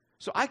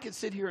 So I could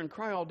sit here and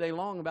cry all day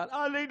long about,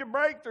 I need a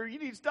breakthrough. You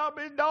need to stop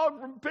this dog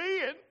from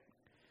peeing.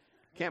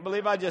 Can't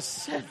believe I just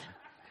said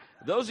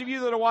that. Those of you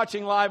that are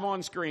watching live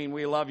on screen,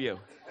 we love you.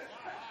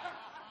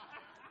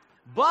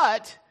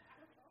 But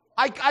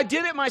I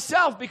did it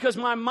myself because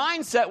my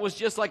mindset was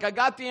just like, I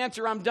got the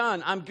answer, I'm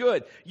done, I'm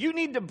good. You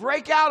need to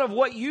break out of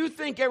what you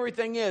think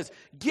everything is.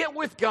 Get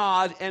with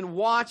God and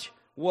watch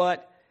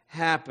what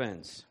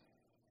happens.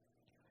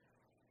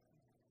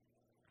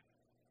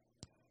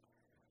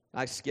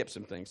 I skipped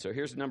some things. So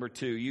here's number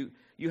 2.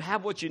 You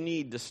have what you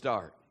need to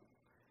start.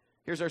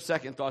 Here's our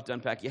second thought to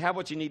unpack. You have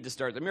what you need to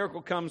start. The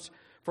miracle comes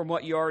from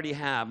what you already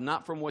have,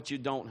 not from what you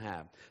don't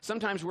have.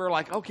 Sometimes we're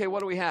like, okay,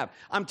 what do we have?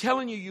 I'm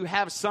telling you, you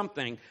have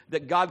something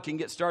that God can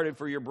get started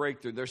for your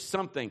breakthrough. There's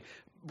something.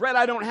 Brett,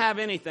 I don't have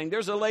anything.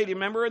 There's a lady,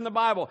 remember in the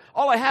Bible,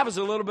 all I have is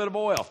a little bit of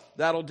oil.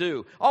 That'll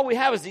do. All we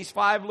have is these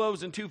 5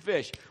 loaves and 2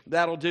 fish.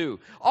 That'll do.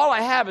 All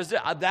I have is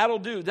that'll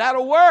do.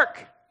 That'll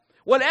work.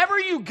 Whatever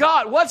you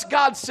got, what's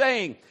God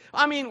saying?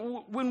 I mean,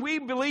 when we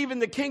believe in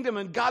the kingdom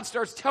and God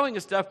starts telling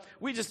us stuff,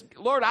 we just,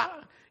 Lord,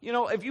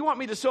 if you want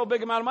me to sow a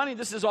big amount of money,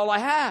 this is all I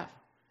have.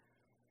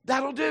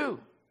 That'll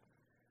do.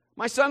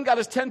 My son got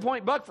his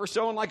 10-point buck for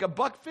sowing like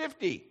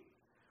 $1.50.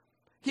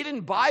 He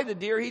didn't buy the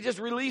deer. He just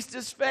released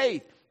his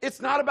faith. It's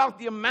not about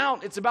the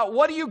amount. It's about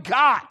what do you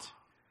got?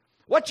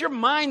 What's your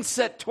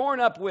mindset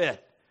torn up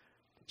with?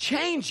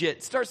 Change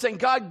it. Start saying,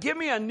 God, give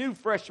me a new,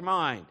 fresh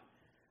mind.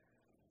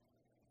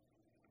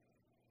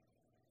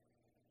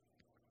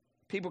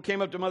 People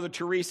came up to Mother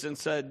Teresa and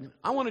said,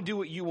 I want to do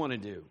what you want to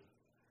do.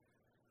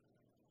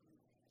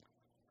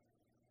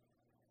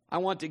 I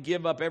want to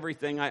give up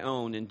everything I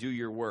own and do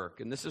your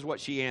work. And this is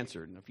what she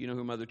answered. And if you know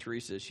who Mother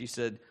Teresa is, she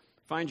said,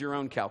 find your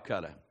own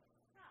Calcutta.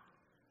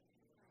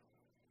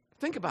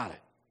 Think about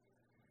it.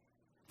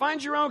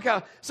 Find your own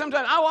Calcutta.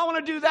 Sometimes, I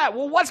want to do that.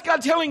 Well, what's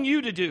God telling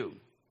you to do?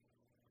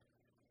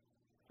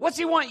 What's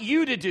He want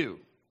you to do?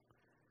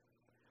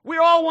 We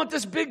all want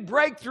this big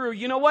breakthrough.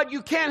 You know what?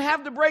 You can't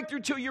have the breakthrough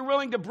till you're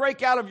willing to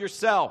break out of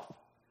yourself.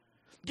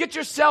 Get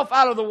yourself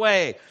out of the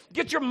way.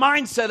 Get your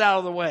mindset out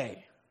of the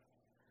way.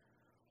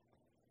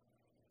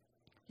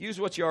 Use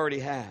what you already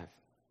have.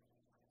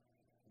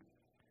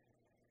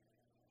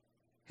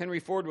 Henry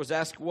Ford was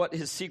asked what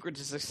his secret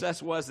to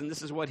success was, and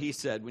this is what he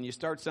said: when you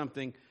start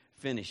something,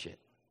 finish it.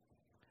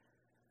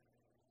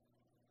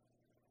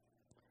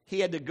 He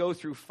had to go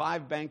through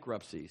 5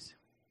 bankruptcies,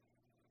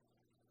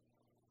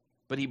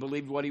 but he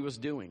believed what he was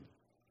doing.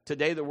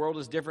 Today, the world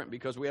is different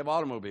because we have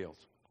automobiles.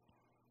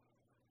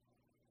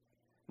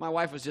 My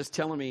wife was just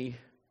telling me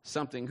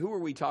something. Who were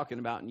we talking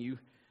about? And you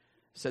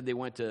said they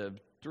went to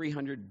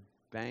 300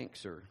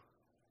 banks or...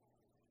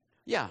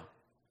 Yeah,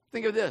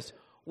 think of this.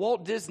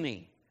 Walt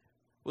Disney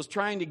was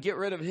trying to get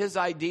rid of his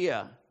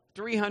idea.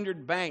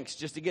 300 banks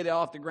just to get it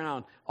off the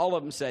ground. All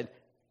of them said,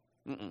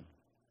 "Mm-mm.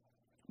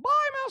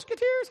 Bye,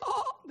 Mouseketeers."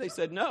 Oh, they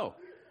said no.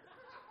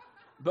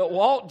 But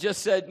Walt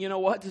just said, you know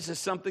what? This is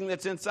something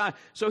that's inside.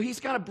 So he's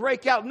got to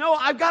break out. No,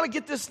 I've got to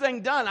get this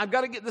thing done. I've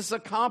got to get this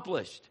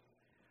accomplished.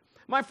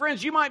 My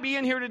friends, you might be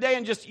in here today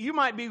and you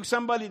might be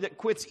somebody that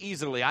quits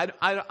easily.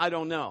 I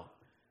don't know.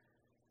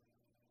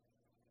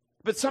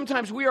 But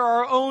sometimes we are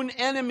our own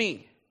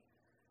enemy.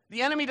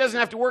 The enemy doesn't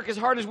have to work as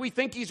hard as we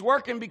think he's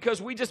working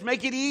because we just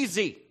make it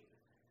easy.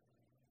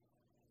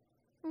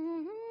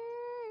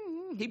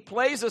 He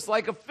plays us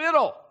like a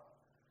fiddle.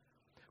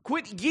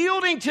 Quit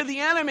yielding to the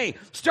enemy.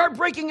 Start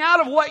breaking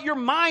out of what your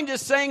mind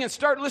is saying and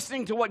start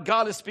listening to what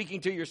God is speaking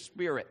to your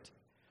spirit.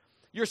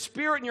 Your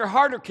spirit and your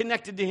heart are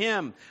connected to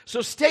Him.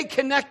 So stay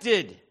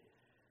connected.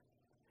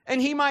 And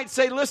He might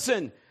say,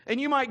 listen, and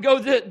you might go,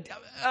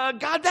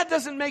 God, that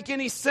doesn't make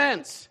any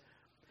sense.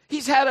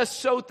 He's had us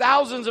sow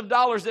thousands of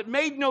dollars that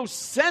made no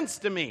sense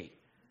to me.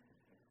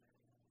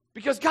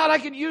 Because, God, I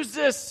could use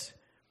this.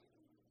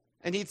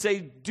 And He'd say,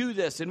 do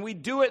this. And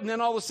we'd do it, and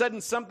then all of a sudden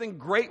something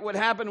great would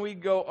happen.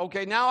 We'd go,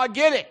 okay, now I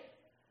get it.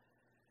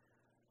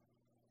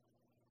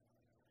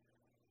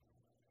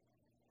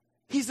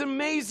 He's an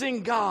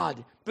amazing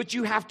God, but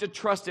you have to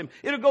trust Him.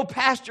 It'll go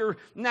past your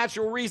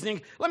natural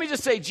reasoning. Let me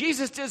just say,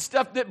 Jesus did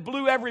stuff that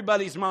blew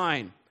everybody's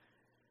mind.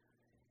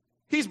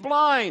 He's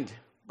blind.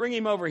 Bring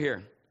Him over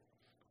here.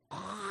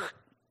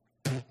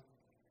 Let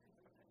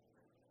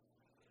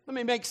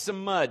me make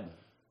some mud.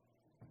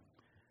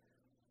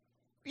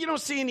 You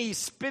don't see any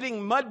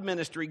spitting mud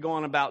ministry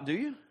going about, do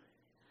you?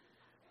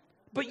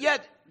 But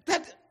yet,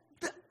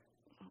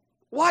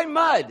 why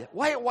mud?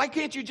 Why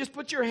can't you just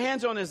put your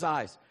hands on his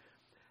eyes?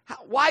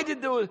 Why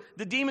did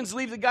the demons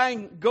leave the guy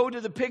and go to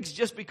the pigs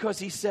just because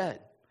he said?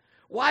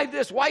 Why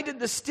this? Why did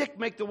the stick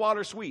make the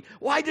water sweet?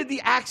 Why did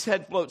the axe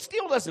head float?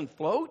 Steel doesn't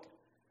float.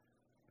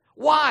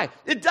 Why?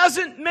 It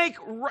doesn't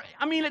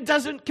it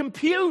doesn't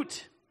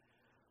compute.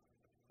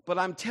 But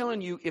I'm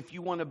telling you, if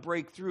you want to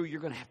break through,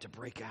 you're going to have to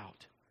break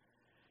out.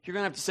 You're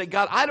going to have to say,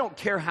 God, I don't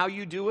care how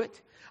you do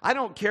it. I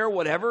don't care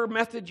whatever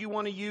method you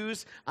want to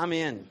use. I'm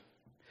in.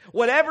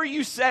 Whatever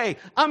you say,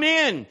 I'm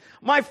in.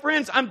 My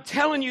friends, I'm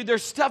telling you,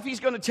 there's stuff He's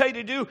going to tell you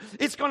to do.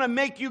 It's going to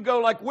make you go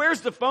like,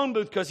 where's the phone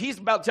booth? Because He's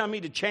about telling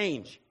me to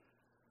change.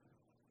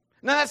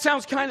 Now, that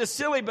sounds kind of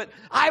silly, but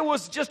I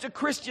was just a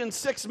Christian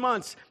 6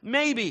 months,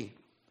 maybe.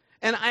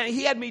 And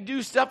He had me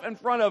do stuff in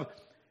front of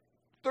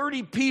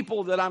 30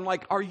 people that I'm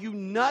like, are you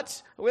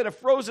nuts? We had a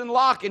frozen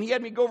lock, and He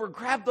had me go over and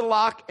grab the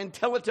lock and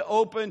tell it to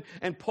open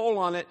and pull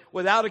on it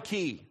without a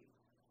key.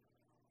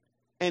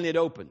 And it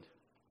opened.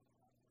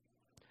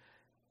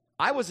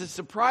 I was as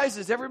surprised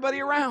as everybody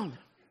around.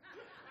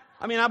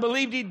 I mean, I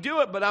believed He'd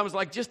do it, but I was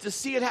like, just to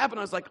see it happen,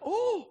 I was like,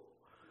 oh.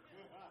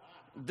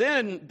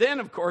 Then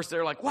of course,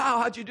 they're like, wow,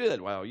 how'd you do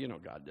that? Well,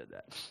 God did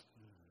that.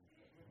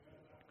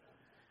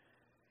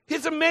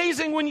 It's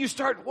amazing when you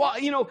start,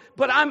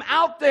 but I'm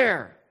out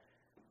there.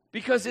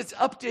 Because it's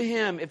up to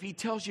Him. If He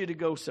tells you to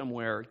go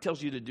somewhere, He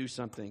tells you to do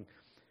something,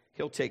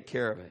 He'll take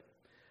care of it.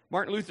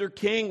 Martin Luther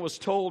King was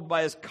told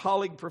by his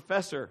college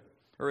professor,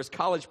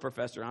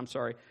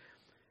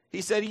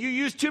 he said, you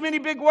use too many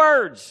big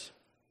words.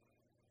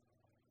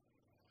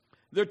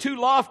 They're too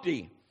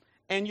lofty,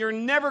 and you're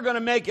never going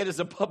to make it as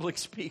a public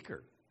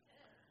speaker.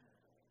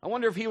 I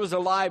wonder if he was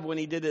alive when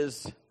he did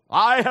his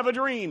I Have a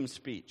Dream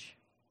speech.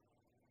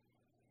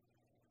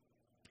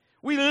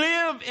 We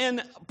live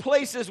in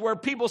places where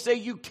people say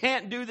you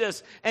can't do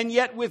this, and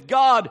yet with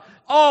God,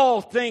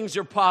 all things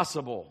are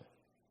possible.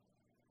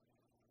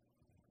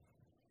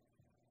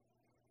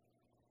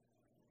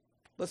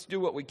 Let's do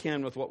what we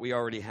can with what we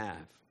already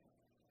have.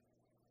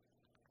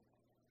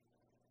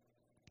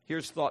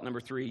 Here's thought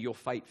number 3, you'll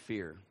fight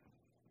fear.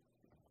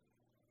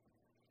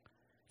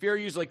 Fear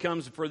usually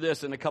comes for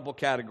this in a couple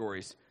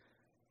categories.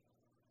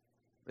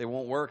 They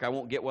won't work, I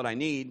won't get what I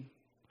need.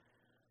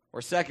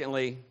 Or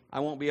secondly,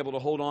 I won't be able to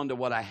hold on to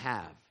what I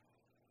have.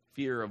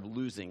 Fear of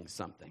losing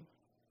something.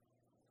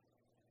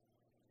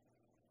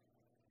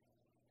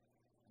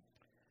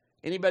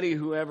 Anybody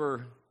who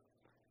ever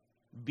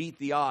beat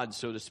the odds,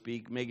 so to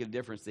speak, make a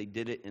difference, they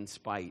did it in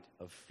spite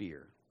of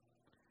fear.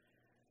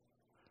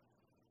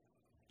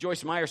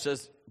 Joyce Meyer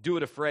says, do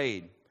it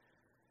afraid.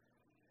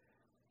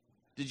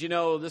 Did you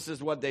know this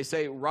is what they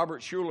say?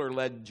 Robert Schuller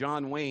led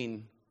John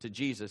Wayne to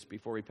Jesus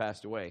before he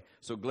passed away.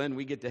 So, Glenn,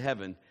 we get to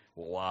heaven.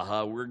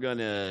 Well, we're going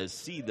to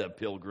see the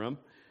pilgrim.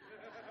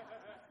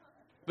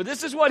 But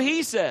this is what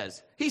he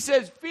says. He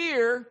says,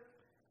 fear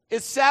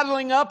is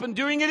saddling up and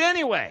doing it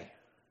anyway.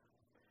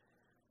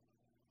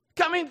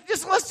 I mean,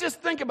 let's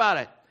just think about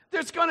it.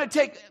 There's going to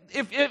take,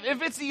 if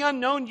it's the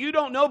unknown, you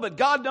don't know, but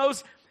God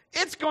knows,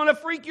 it's going to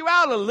freak you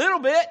out a little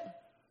bit.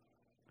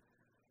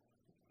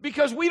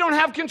 Because we don't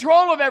have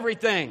control of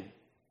everything.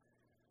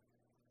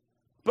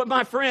 But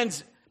my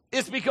friends,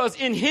 it's because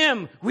in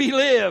him we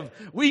live,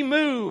 we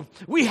move,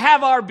 we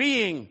have our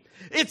being.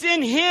 It's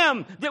in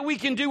him that we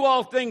can do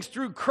all things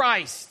through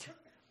Christ.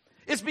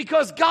 It's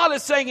because God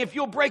is saying, if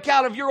you'll break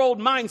out of your old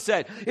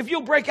mindset, if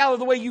you'll break out of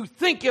the way you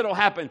think it'll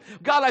happen,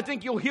 God, I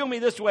think you'll heal me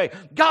this way.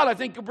 God, I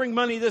think you'll bring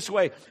money this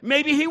way.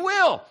 Maybe he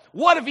will.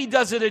 What if he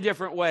does it a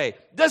different way?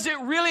 Does it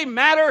really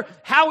matter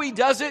how he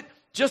does it?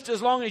 Just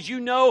as long as you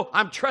know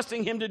I'm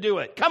trusting him to do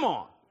it. Come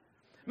on.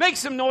 Make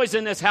some noise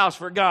in this house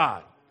for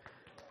God.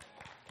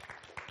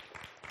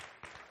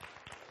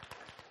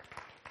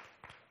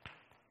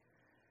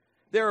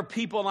 There are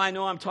people I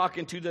know I'm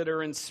talking to that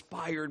are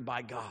inspired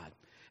by God.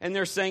 And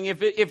they're saying,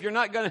 if you're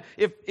not going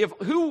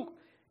to,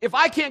 if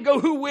I can't go,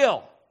 who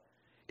will?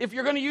 If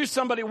you're going to use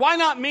somebody, why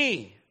not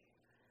me?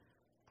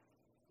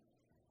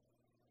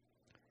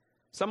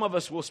 Some of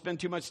us will spend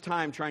too much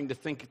time trying to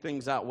think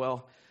things out.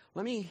 Well,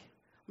 let me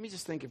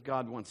just think if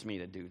God wants me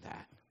to do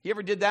that. You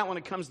ever did that when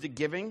it comes to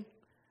giving?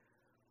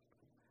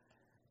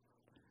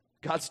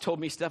 God's told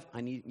me stuff, I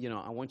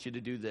want you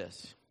to do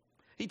this.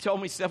 He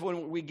told me stuff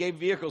when we gave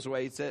vehicles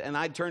away. He said, and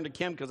I turned to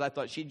Kim because I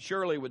thought she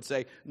surely would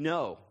say,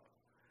 no,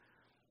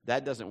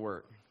 that doesn't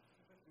work.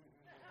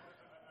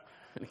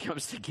 When it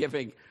comes to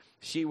giving,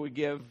 she would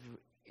give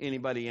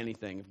anybody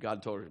anything if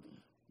God told her.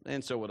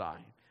 And so would I.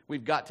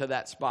 We've got to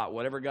that spot.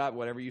 Whatever God,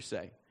 whatever you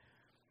say.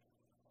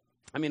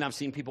 I mean, I've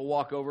seen people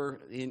walk over,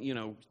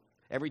 and,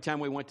 every time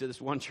we went to this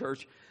one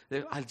church,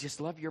 I just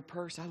love your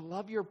purse. I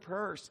love your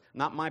purse.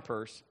 Not my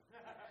purse.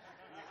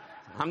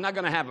 I'm not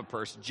going to have a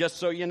purse, just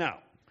so you know.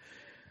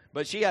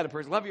 But she had a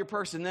purse. Love your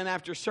purse. And then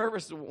after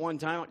service one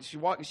time,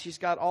 she's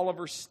got all of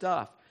her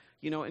stuff.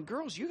 And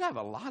girls, you have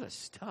a lot of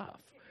stuff.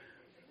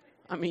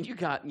 I mean, you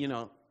got,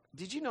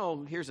 did you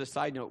know, here's a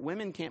side note,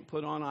 women can't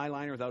put on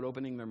eyeliner without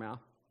opening their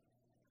mouth?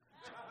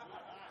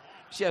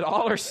 She had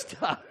all her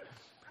stuff.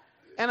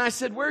 And I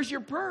said, where's your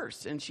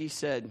purse? And she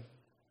said,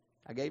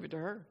 I gave it to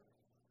her.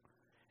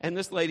 And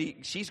this lady,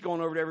 she's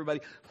going over to everybody,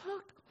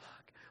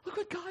 look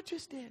what God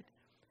just did.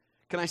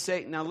 Can I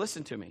say, now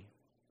listen to me.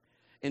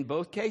 In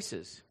both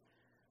cases,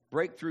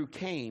 breakthrough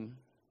came,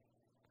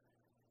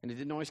 and it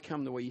didn't always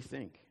come the way you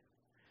think.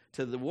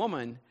 To the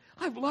woman,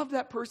 I've loved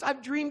that purse.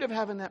 I've dreamed of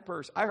having that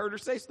purse. I heard her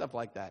say stuff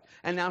like that.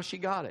 And now she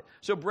got it.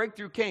 So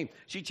breakthrough came.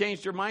 She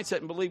changed her mindset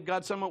and believed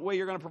God some way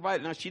you're going to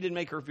provide it. Now, she didn't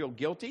make her feel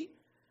guilty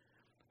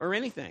or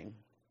anything,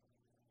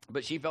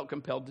 but she felt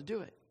compelled to do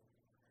it.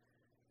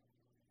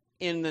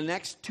 In the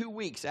next 2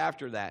 weeks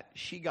after that,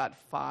 she got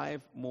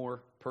 5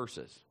 more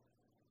purses.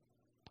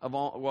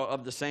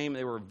 Of the same,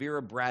 they were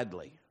Vera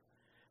Bradley.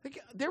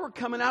 They were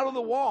coming out of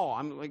the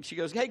wall. She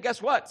goes, hey,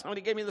 guess what?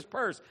 Somebody gave me this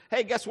purse.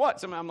 Hey, guess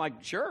what? I'm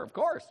like, sure, of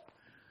course.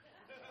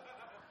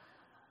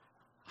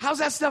 How's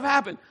that stuff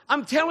happen?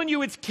 I'm telling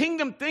you, it's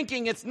kingdom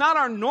thinking. It's not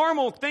our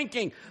normal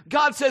thinking.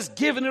 God says,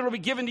 give and it'll be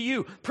given to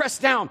you.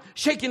 Pressed down,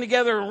 shaken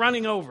together, and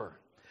running over.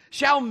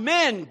 Shall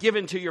men give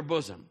into your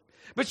bosom?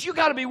 But you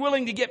got to be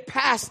willing to get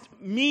past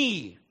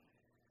me.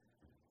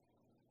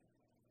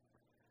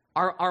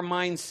 Our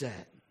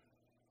mindset.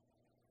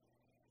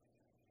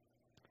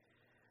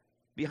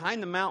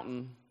 Behind the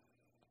mountain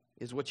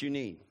is what you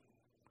need.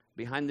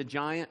 Behind the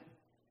giant,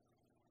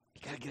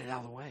 you got to get it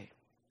out of the way.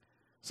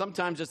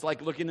 Sometimes it's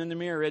like looking in the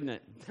mirror, isn't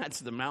it? That's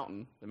the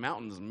mountain. The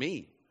mountain's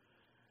me.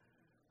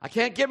 I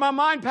can't get my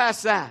mind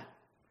past that.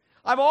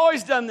 I've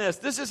always done this.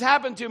 This has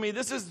happened to me.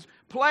 This has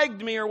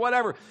plagued me or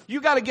whatever.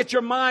 You got to get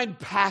your mind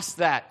past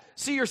that.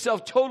 See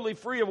yourself totally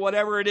free of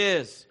whatever it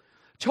is.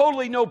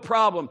 Totally no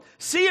problem.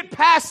 See it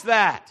past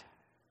that.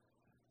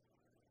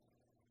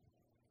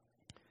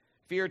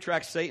 Fear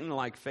attracts Satan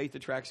like faith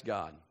attracts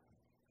God.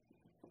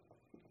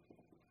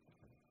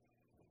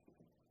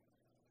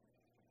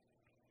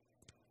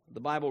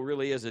 The Bible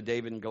really is a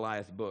David and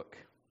Goliath book.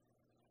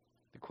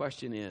 The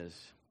question is,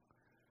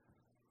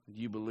 do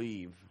you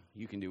believe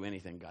you can do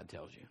anything God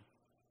tells you?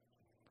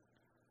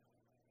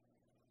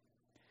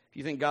 If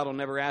you think God will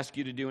never ask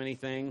you to do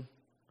anything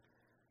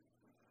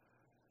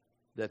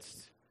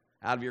that's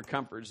out of your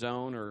comfort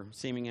zone or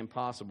seeming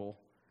impossible,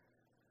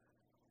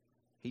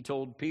 he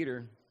told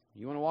Peter,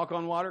 you want to walk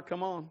on water?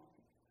 Come on.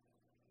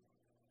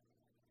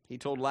 He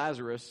told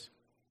Lazarus,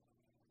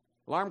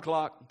 alarm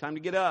clock, time to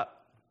get up.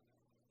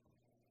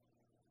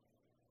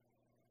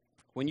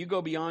 When you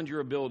go beyond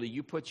your ability,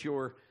 you put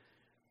your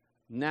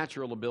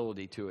natural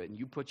ability to it, and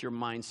you put your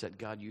mindset,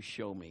 God, you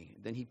show me.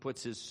 Then he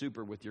puts his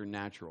super with your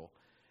natural,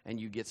 and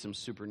you get some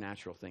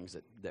supernatural things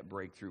that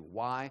break through.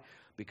 Why?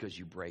 Because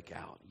you break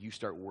out. You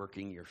start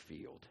working your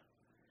field.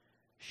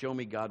 Show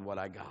me, God, what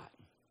I got.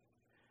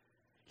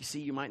 You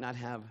see, you might not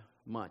have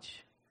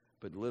much,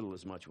 But little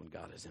is much when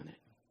God is in it.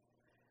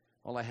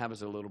 All I have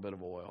is a little bit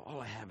of oil.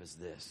 All I have is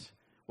this.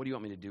 What do you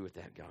want me to do with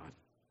that, God?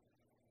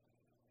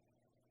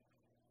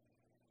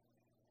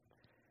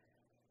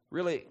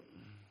 Really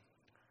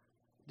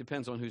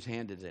depends on whose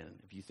hand it's in,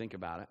 if you think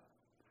about it.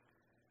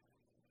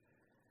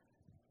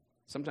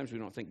 Sometimes we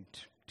don't think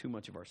too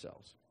much of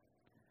ourselves.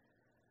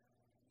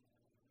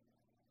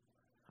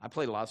 I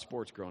played a lot of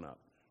sports growing up.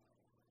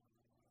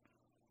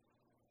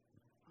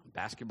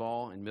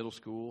 Basketball in middle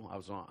school.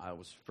 I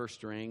was first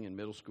string in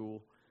middle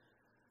school.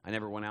 I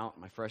never went out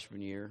my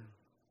freshman year.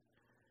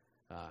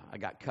 I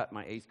got cut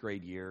my 8th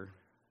grade year.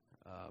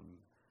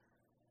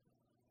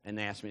 And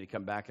they asked me to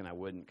come back, and I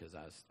wouldn't because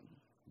I was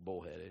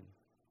bullheaded.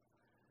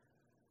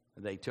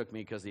 They took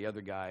me because the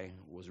other guy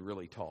was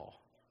really tall.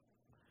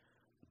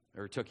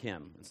 Or took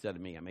him instead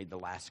of me. I made the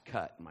last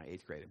cut in my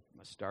 8th grade.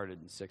 I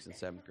started in 6th and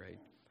 7th grade.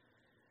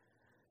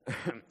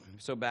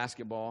 So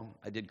basketball,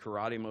 I did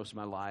karate most of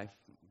my life.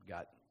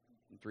 Got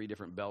 3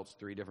 different belts,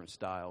 3 different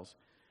styles.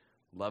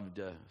 Loved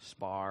to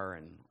spar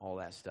and all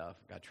that stuff.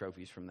 Got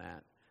trophies from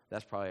that.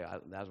 That's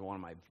one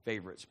of my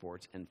favorite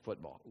sports. And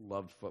football.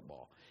 Loved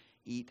football.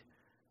 Eat,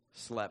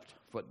 slept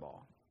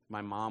football.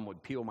 My mom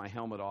would peel my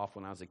helmet off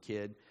when I was a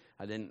kid.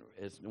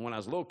 When I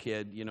was a little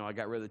kid, I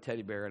got rid of the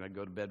teddy bear and I'd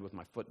go to bed with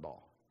my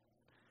football.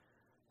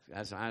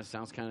 That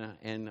sounds kind of,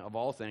 and of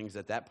all things,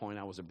 at that point,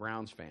 I was a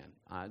Browns fan.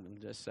 I'm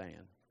just saying.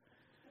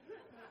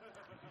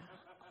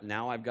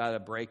 Now I've got a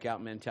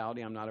breakout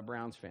mentality. I'm not a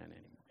Browns fan anymore.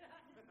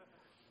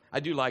 I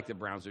do like the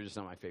Browns. They're just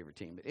not my favorite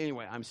team. But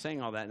anyway, I'm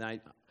saying all that, and I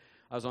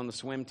was on the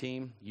swim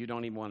team. You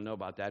don't even want to know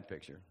about that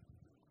picture.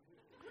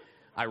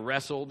 I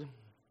wrestled.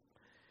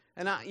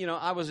 And,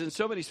 I was in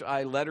so many,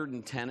 I lettered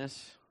in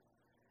tennis.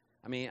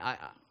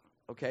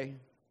 Okay.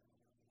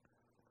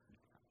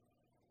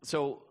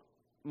 So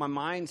my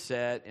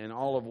mindset and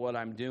all of what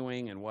I'm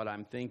doing and what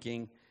I'm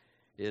thinking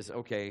is,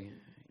 okay,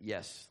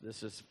 yes,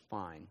 this is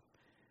fine.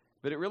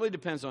 But it really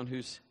depends on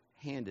whose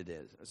hand it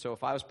is. So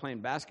if I was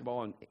playing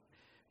basketball and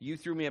you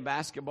threw me a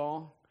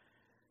basketball,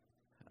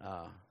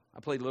 I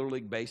played Little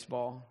League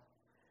baseball.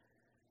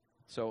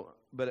 So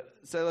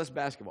let's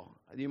basketball.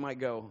 You might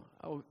go,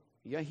 oh,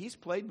 yeah, he's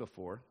played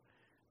before,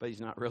 but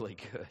he's not really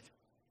good.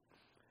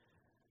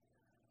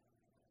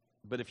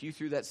 But if you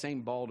threw that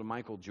same ball to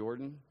Michael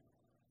Jordan,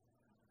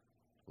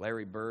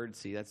 Larry Bird,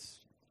 see, that's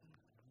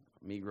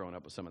me growing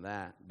up with some of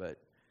that, but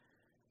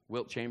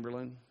Wilt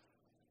Chamberlain,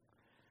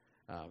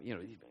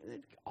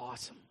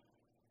 awesome.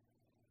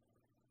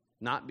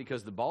 Not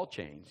because the ball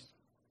changed,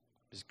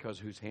 just because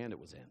whose hand it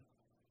was in.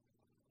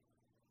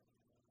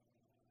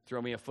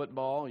 Throw me a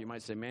football, you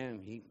might say,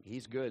 man,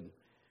 he's good.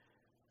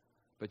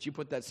 But you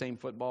put that same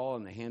football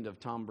in the hand of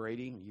Tom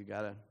Brady, you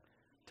got a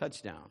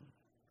touchdown.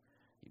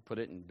 You put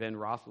it in Ben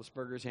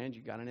Roethlisberger's hand,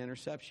 you got an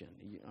interception.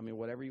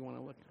 Whatever you want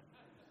to look at.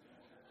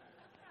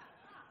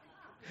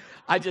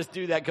 I just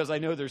do that because I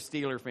know there's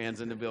Steeler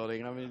fans in the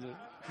building.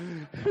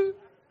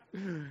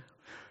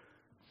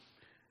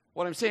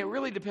 What I'm saying, it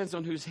really depends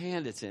on whose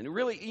hand it's in. It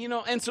really,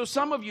 and so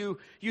some of you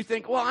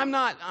think, well, I'm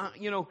not,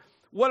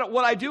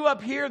 what I do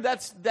up here,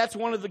 that's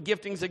one of the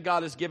giftings that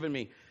God has given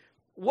me.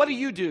 What do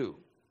you do?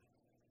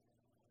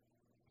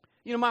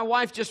 My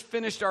wife just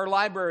finished our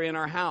library in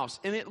our house,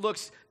 and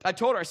I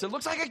told her, I said, it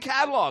looks like a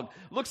catalog.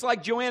 Looks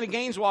like Joanna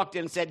Gaines walked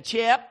in and said,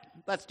 Chip,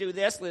 let's do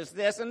this,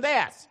 and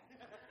this.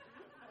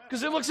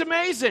 Because it looks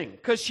amazing,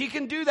 because she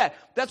can do that.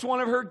 That's one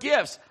of her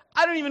gifts.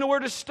 I don't even know where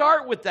to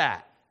start with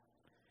that.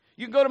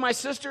 You can go to my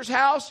sister's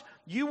house,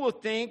 you will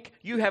think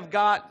you have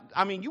got,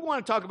 you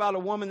want to talk about a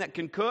woman that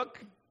can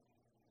cook?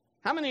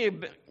 How many,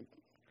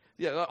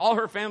 all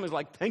her family's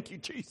like, thank you,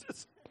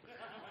 Jesus.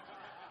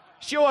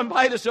 She'll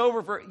invite us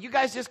over you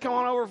guys just come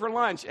on over for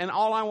lunch. And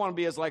all I want to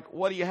be is like,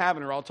 what are you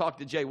having? Or I'll talk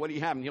to Jay, what are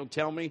you having? He'll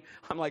tell me.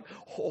 I'm like,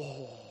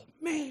 oh,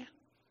 man.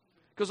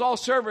 Because all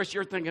service,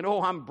 you're thinking,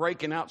 oh, I'm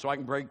breaking out so I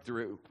can break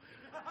through.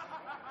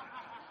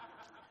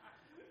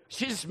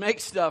 She just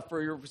makes stuff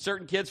for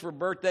certain kids for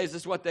birthdays.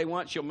 This is what they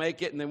want. She'll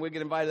make it, and then we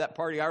get invited to that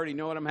party. I already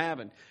know what I'm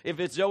having. If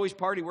it's Zoe's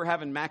party, we're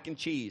having mac and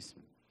cheese.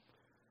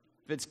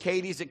 If it's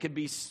Katie's, it could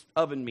be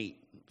oven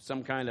meat,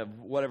 some kind of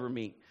whatever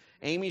meat.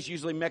 Amy's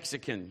usually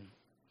Mexican,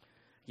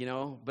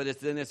 but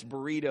then it's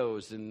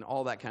burritos and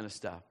all that kind of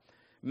stuff.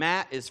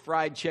 Matt is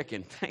fried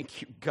chicken.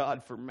 Thank you,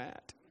 God, for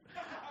Matt.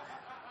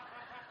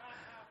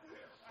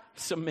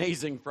 It's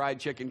amazing fried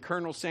chicken.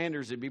 Colonel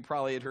Sanders would be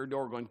probably at her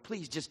door going,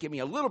 please just give me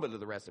a little bit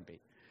of the recipe.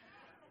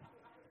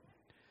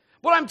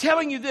 But I'm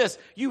telling you this,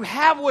 you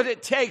have what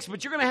it takes,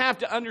 but you're going to have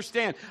to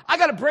understand, I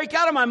got to break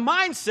out of my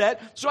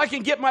mindset so I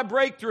can get my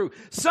breakthrough.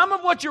 Some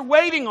of what you're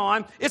waiting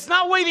on, it's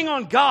not waiting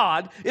on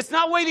God. It's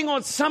not waiting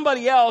on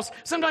somebody else.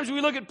 Sometimes we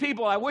look at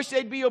people, I wish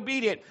they'd be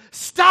obedient.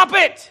 Stop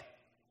it.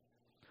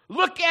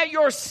 Look at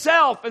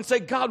yourself and say,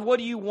 God, what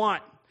do you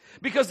want?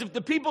 Because if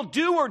the people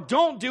do or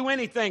don't do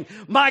anything,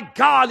 my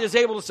God is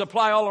able to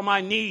supply all of my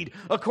need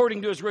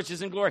according to his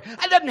riches and glory.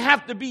 It doesn't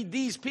have to be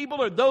these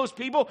people or those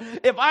people.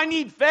 If I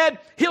need fed,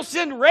 he'll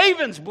send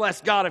ravens,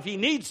 bless God, if he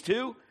needs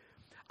to.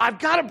 I've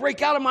got to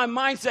break out of my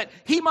mindset.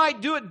 He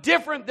might do it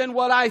different than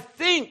what I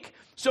think.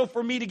 So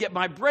for me to get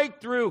my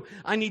breakthrough,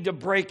 I need to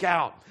break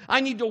out. I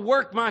need to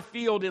work my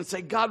field and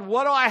say, God,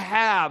 what do I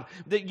have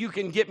that you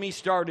can get me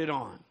started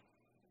on?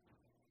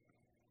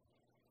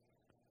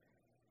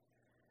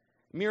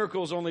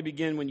 Miracles only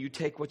begin when you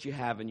take what you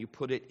have and you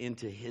put it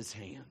into his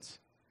hands.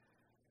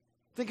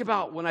 Think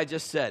about what I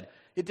just said.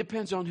 It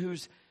depends on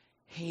whose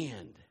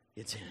hand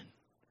it's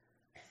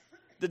in.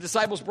 The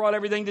disciples brought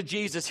everything to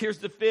Jesus. Here's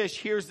the fish.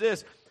 Here's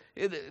this.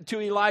 To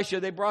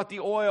Elisha, they brought the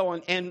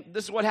oil. And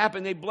this is what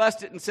happened. They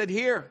blessed it and said,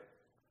 here.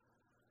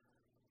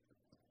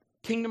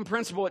 Kingdom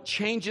principle. It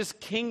changes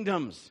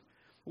kingdoms.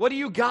 What do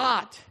you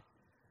got?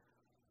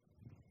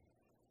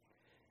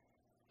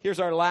 Here's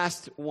our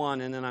last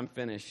one, and then I'm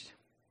finished.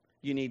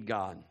 You need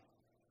God.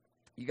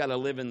 You got to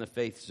live in the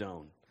faith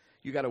zone.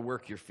 You got to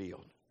work your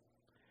field.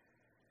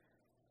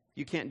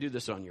 You can't do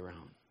this on your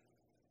own.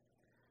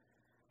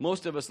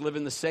 Most of us live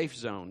in the safe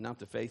zone, not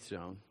the faith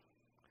zone.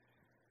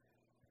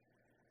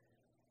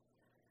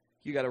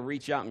 You got to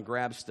reach out and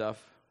grab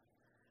stuff,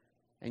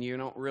 and you're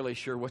not really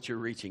sure what you're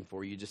reaching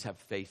for. You just have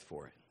faith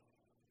for it.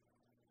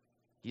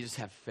 You just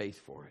have faith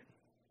for it.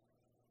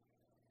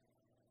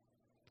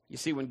 You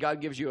see, when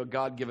God gives you a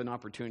God-given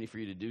opportunity for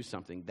you to do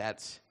something,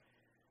 that's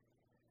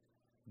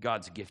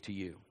God's gift to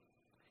you.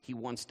 He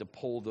wants to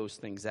pull those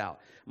things out.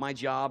 My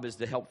job is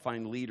to help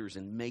find leaders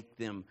and make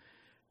them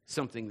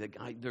something that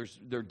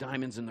they're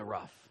diamonds in the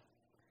rough.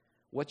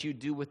 What you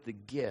do with the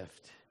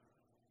gift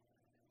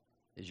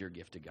is your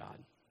gift to God.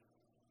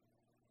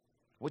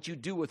 What you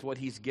do with what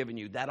he's given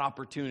you, that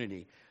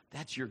opportunity,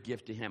 that's your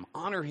gift to him.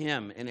 Honor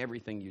him in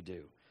everything you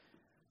do.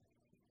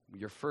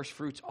 Your first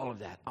fruits, all of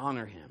that,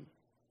 honor him.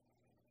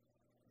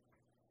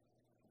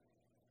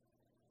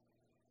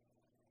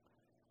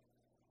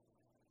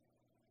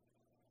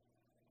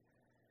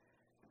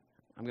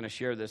 I'm going to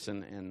share this,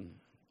 and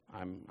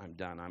I'm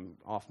done. I'm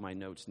off my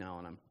notes now,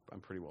 and I'm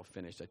pretty well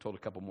finished. I told a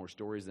couple more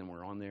stories, then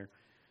we're on there.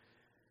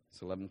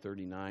 It's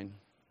 11:39.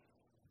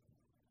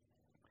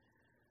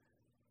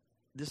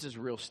 This is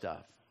real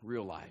stuff,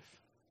 real life.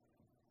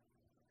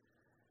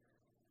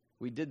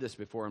 We did this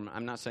before.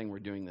 I'm not saying we're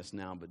doing this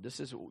now, but this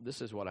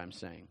is what I'm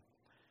saying.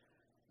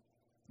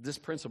 This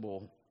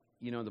principle,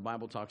 the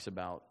Bible talks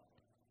about.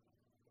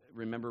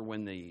 Remember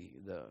when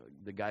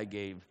the guy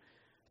gave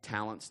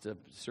talents to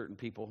certain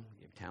people?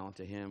 Give talent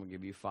to him. I'll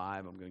give you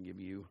 5. I'm going to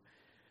give you,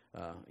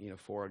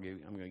 4. I'm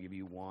going to give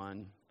you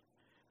 1.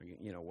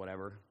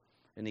 Whatever.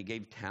 And he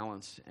gave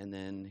talents, and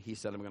then he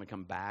said, I'm going to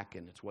come back,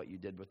 and it's what you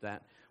did with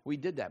that. We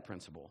did that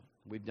principle.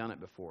 We've done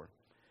it before,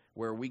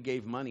 where we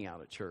gave money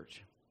out at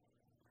church.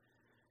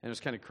 And it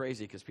was kind of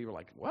crazy because people were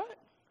like, what?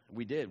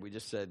 We did. We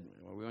just said,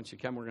 well, we want you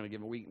to come. We're going to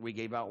give. We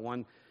gave out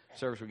one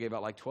service. We gave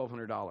out like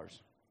 $1,200.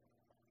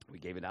 We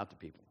gave it out to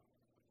people.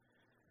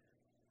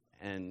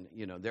 And,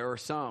 there are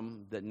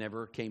some that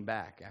never came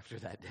back after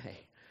that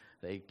day.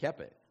 They kept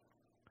it.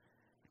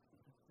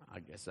 I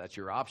guess that's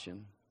your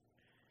option.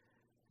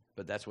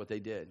 But that's what they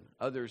did.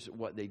 Others,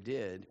 what they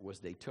did was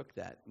they took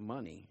that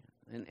money,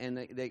 and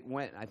they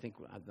went, I think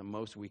the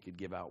most we could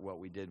give out, what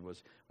we did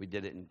was we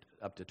did it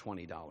up to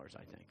 $20,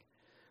 I think.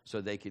 So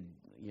they could,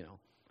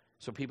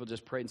 so people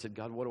just prayed and said,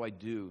 God, what do I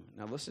do?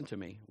 Now listen to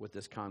me with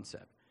this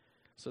concept.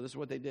 So this is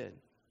what they did.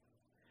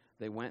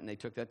 They went and they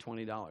took that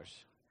 $20.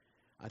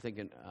 I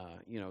think,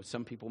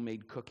 some people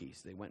made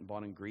cookies. They went and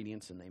bought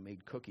ingredients and they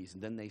made cookies,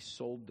 and then they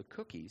sold the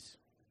cookies.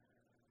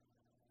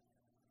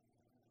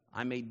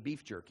 I made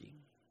beef jerky.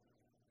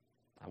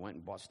 I went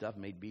and bought stuff,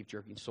 made beef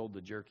jerky, and sold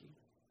the jerky.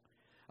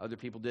 Other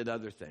people did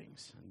other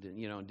things,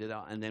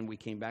 and then we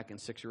came back in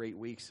 6 or 8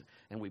 weeks,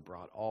 and we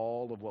brought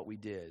all of what we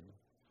did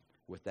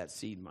with that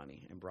seed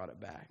money and brought it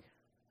back.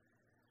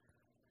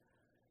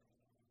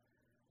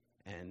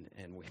 And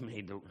we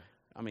made,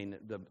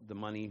 the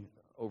money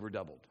over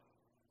doubled.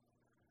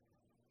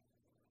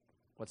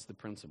 What's the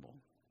principle?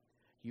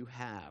 You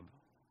have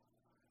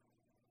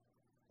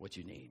what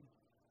you need.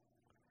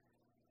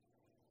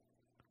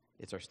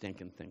 It's our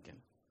stinking thinking.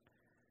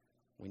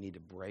 We need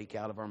to break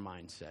out of our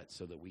mindset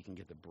so that we can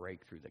get the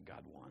breakthrough that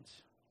God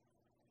wants.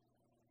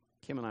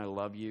 Kim and I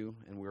love you,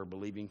 and we're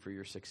believing for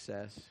your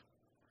success.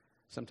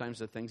 Sometimes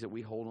the things that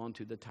we hold on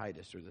to the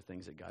tightest are the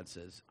things that God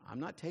says,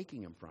 I'm not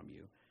taking them from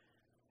you,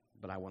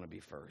 but I want to be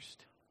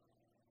first.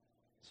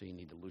 So you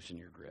need to loosen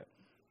your grip.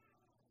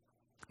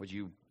 Would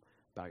you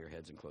bow your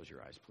heads and close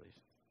your eyes, please?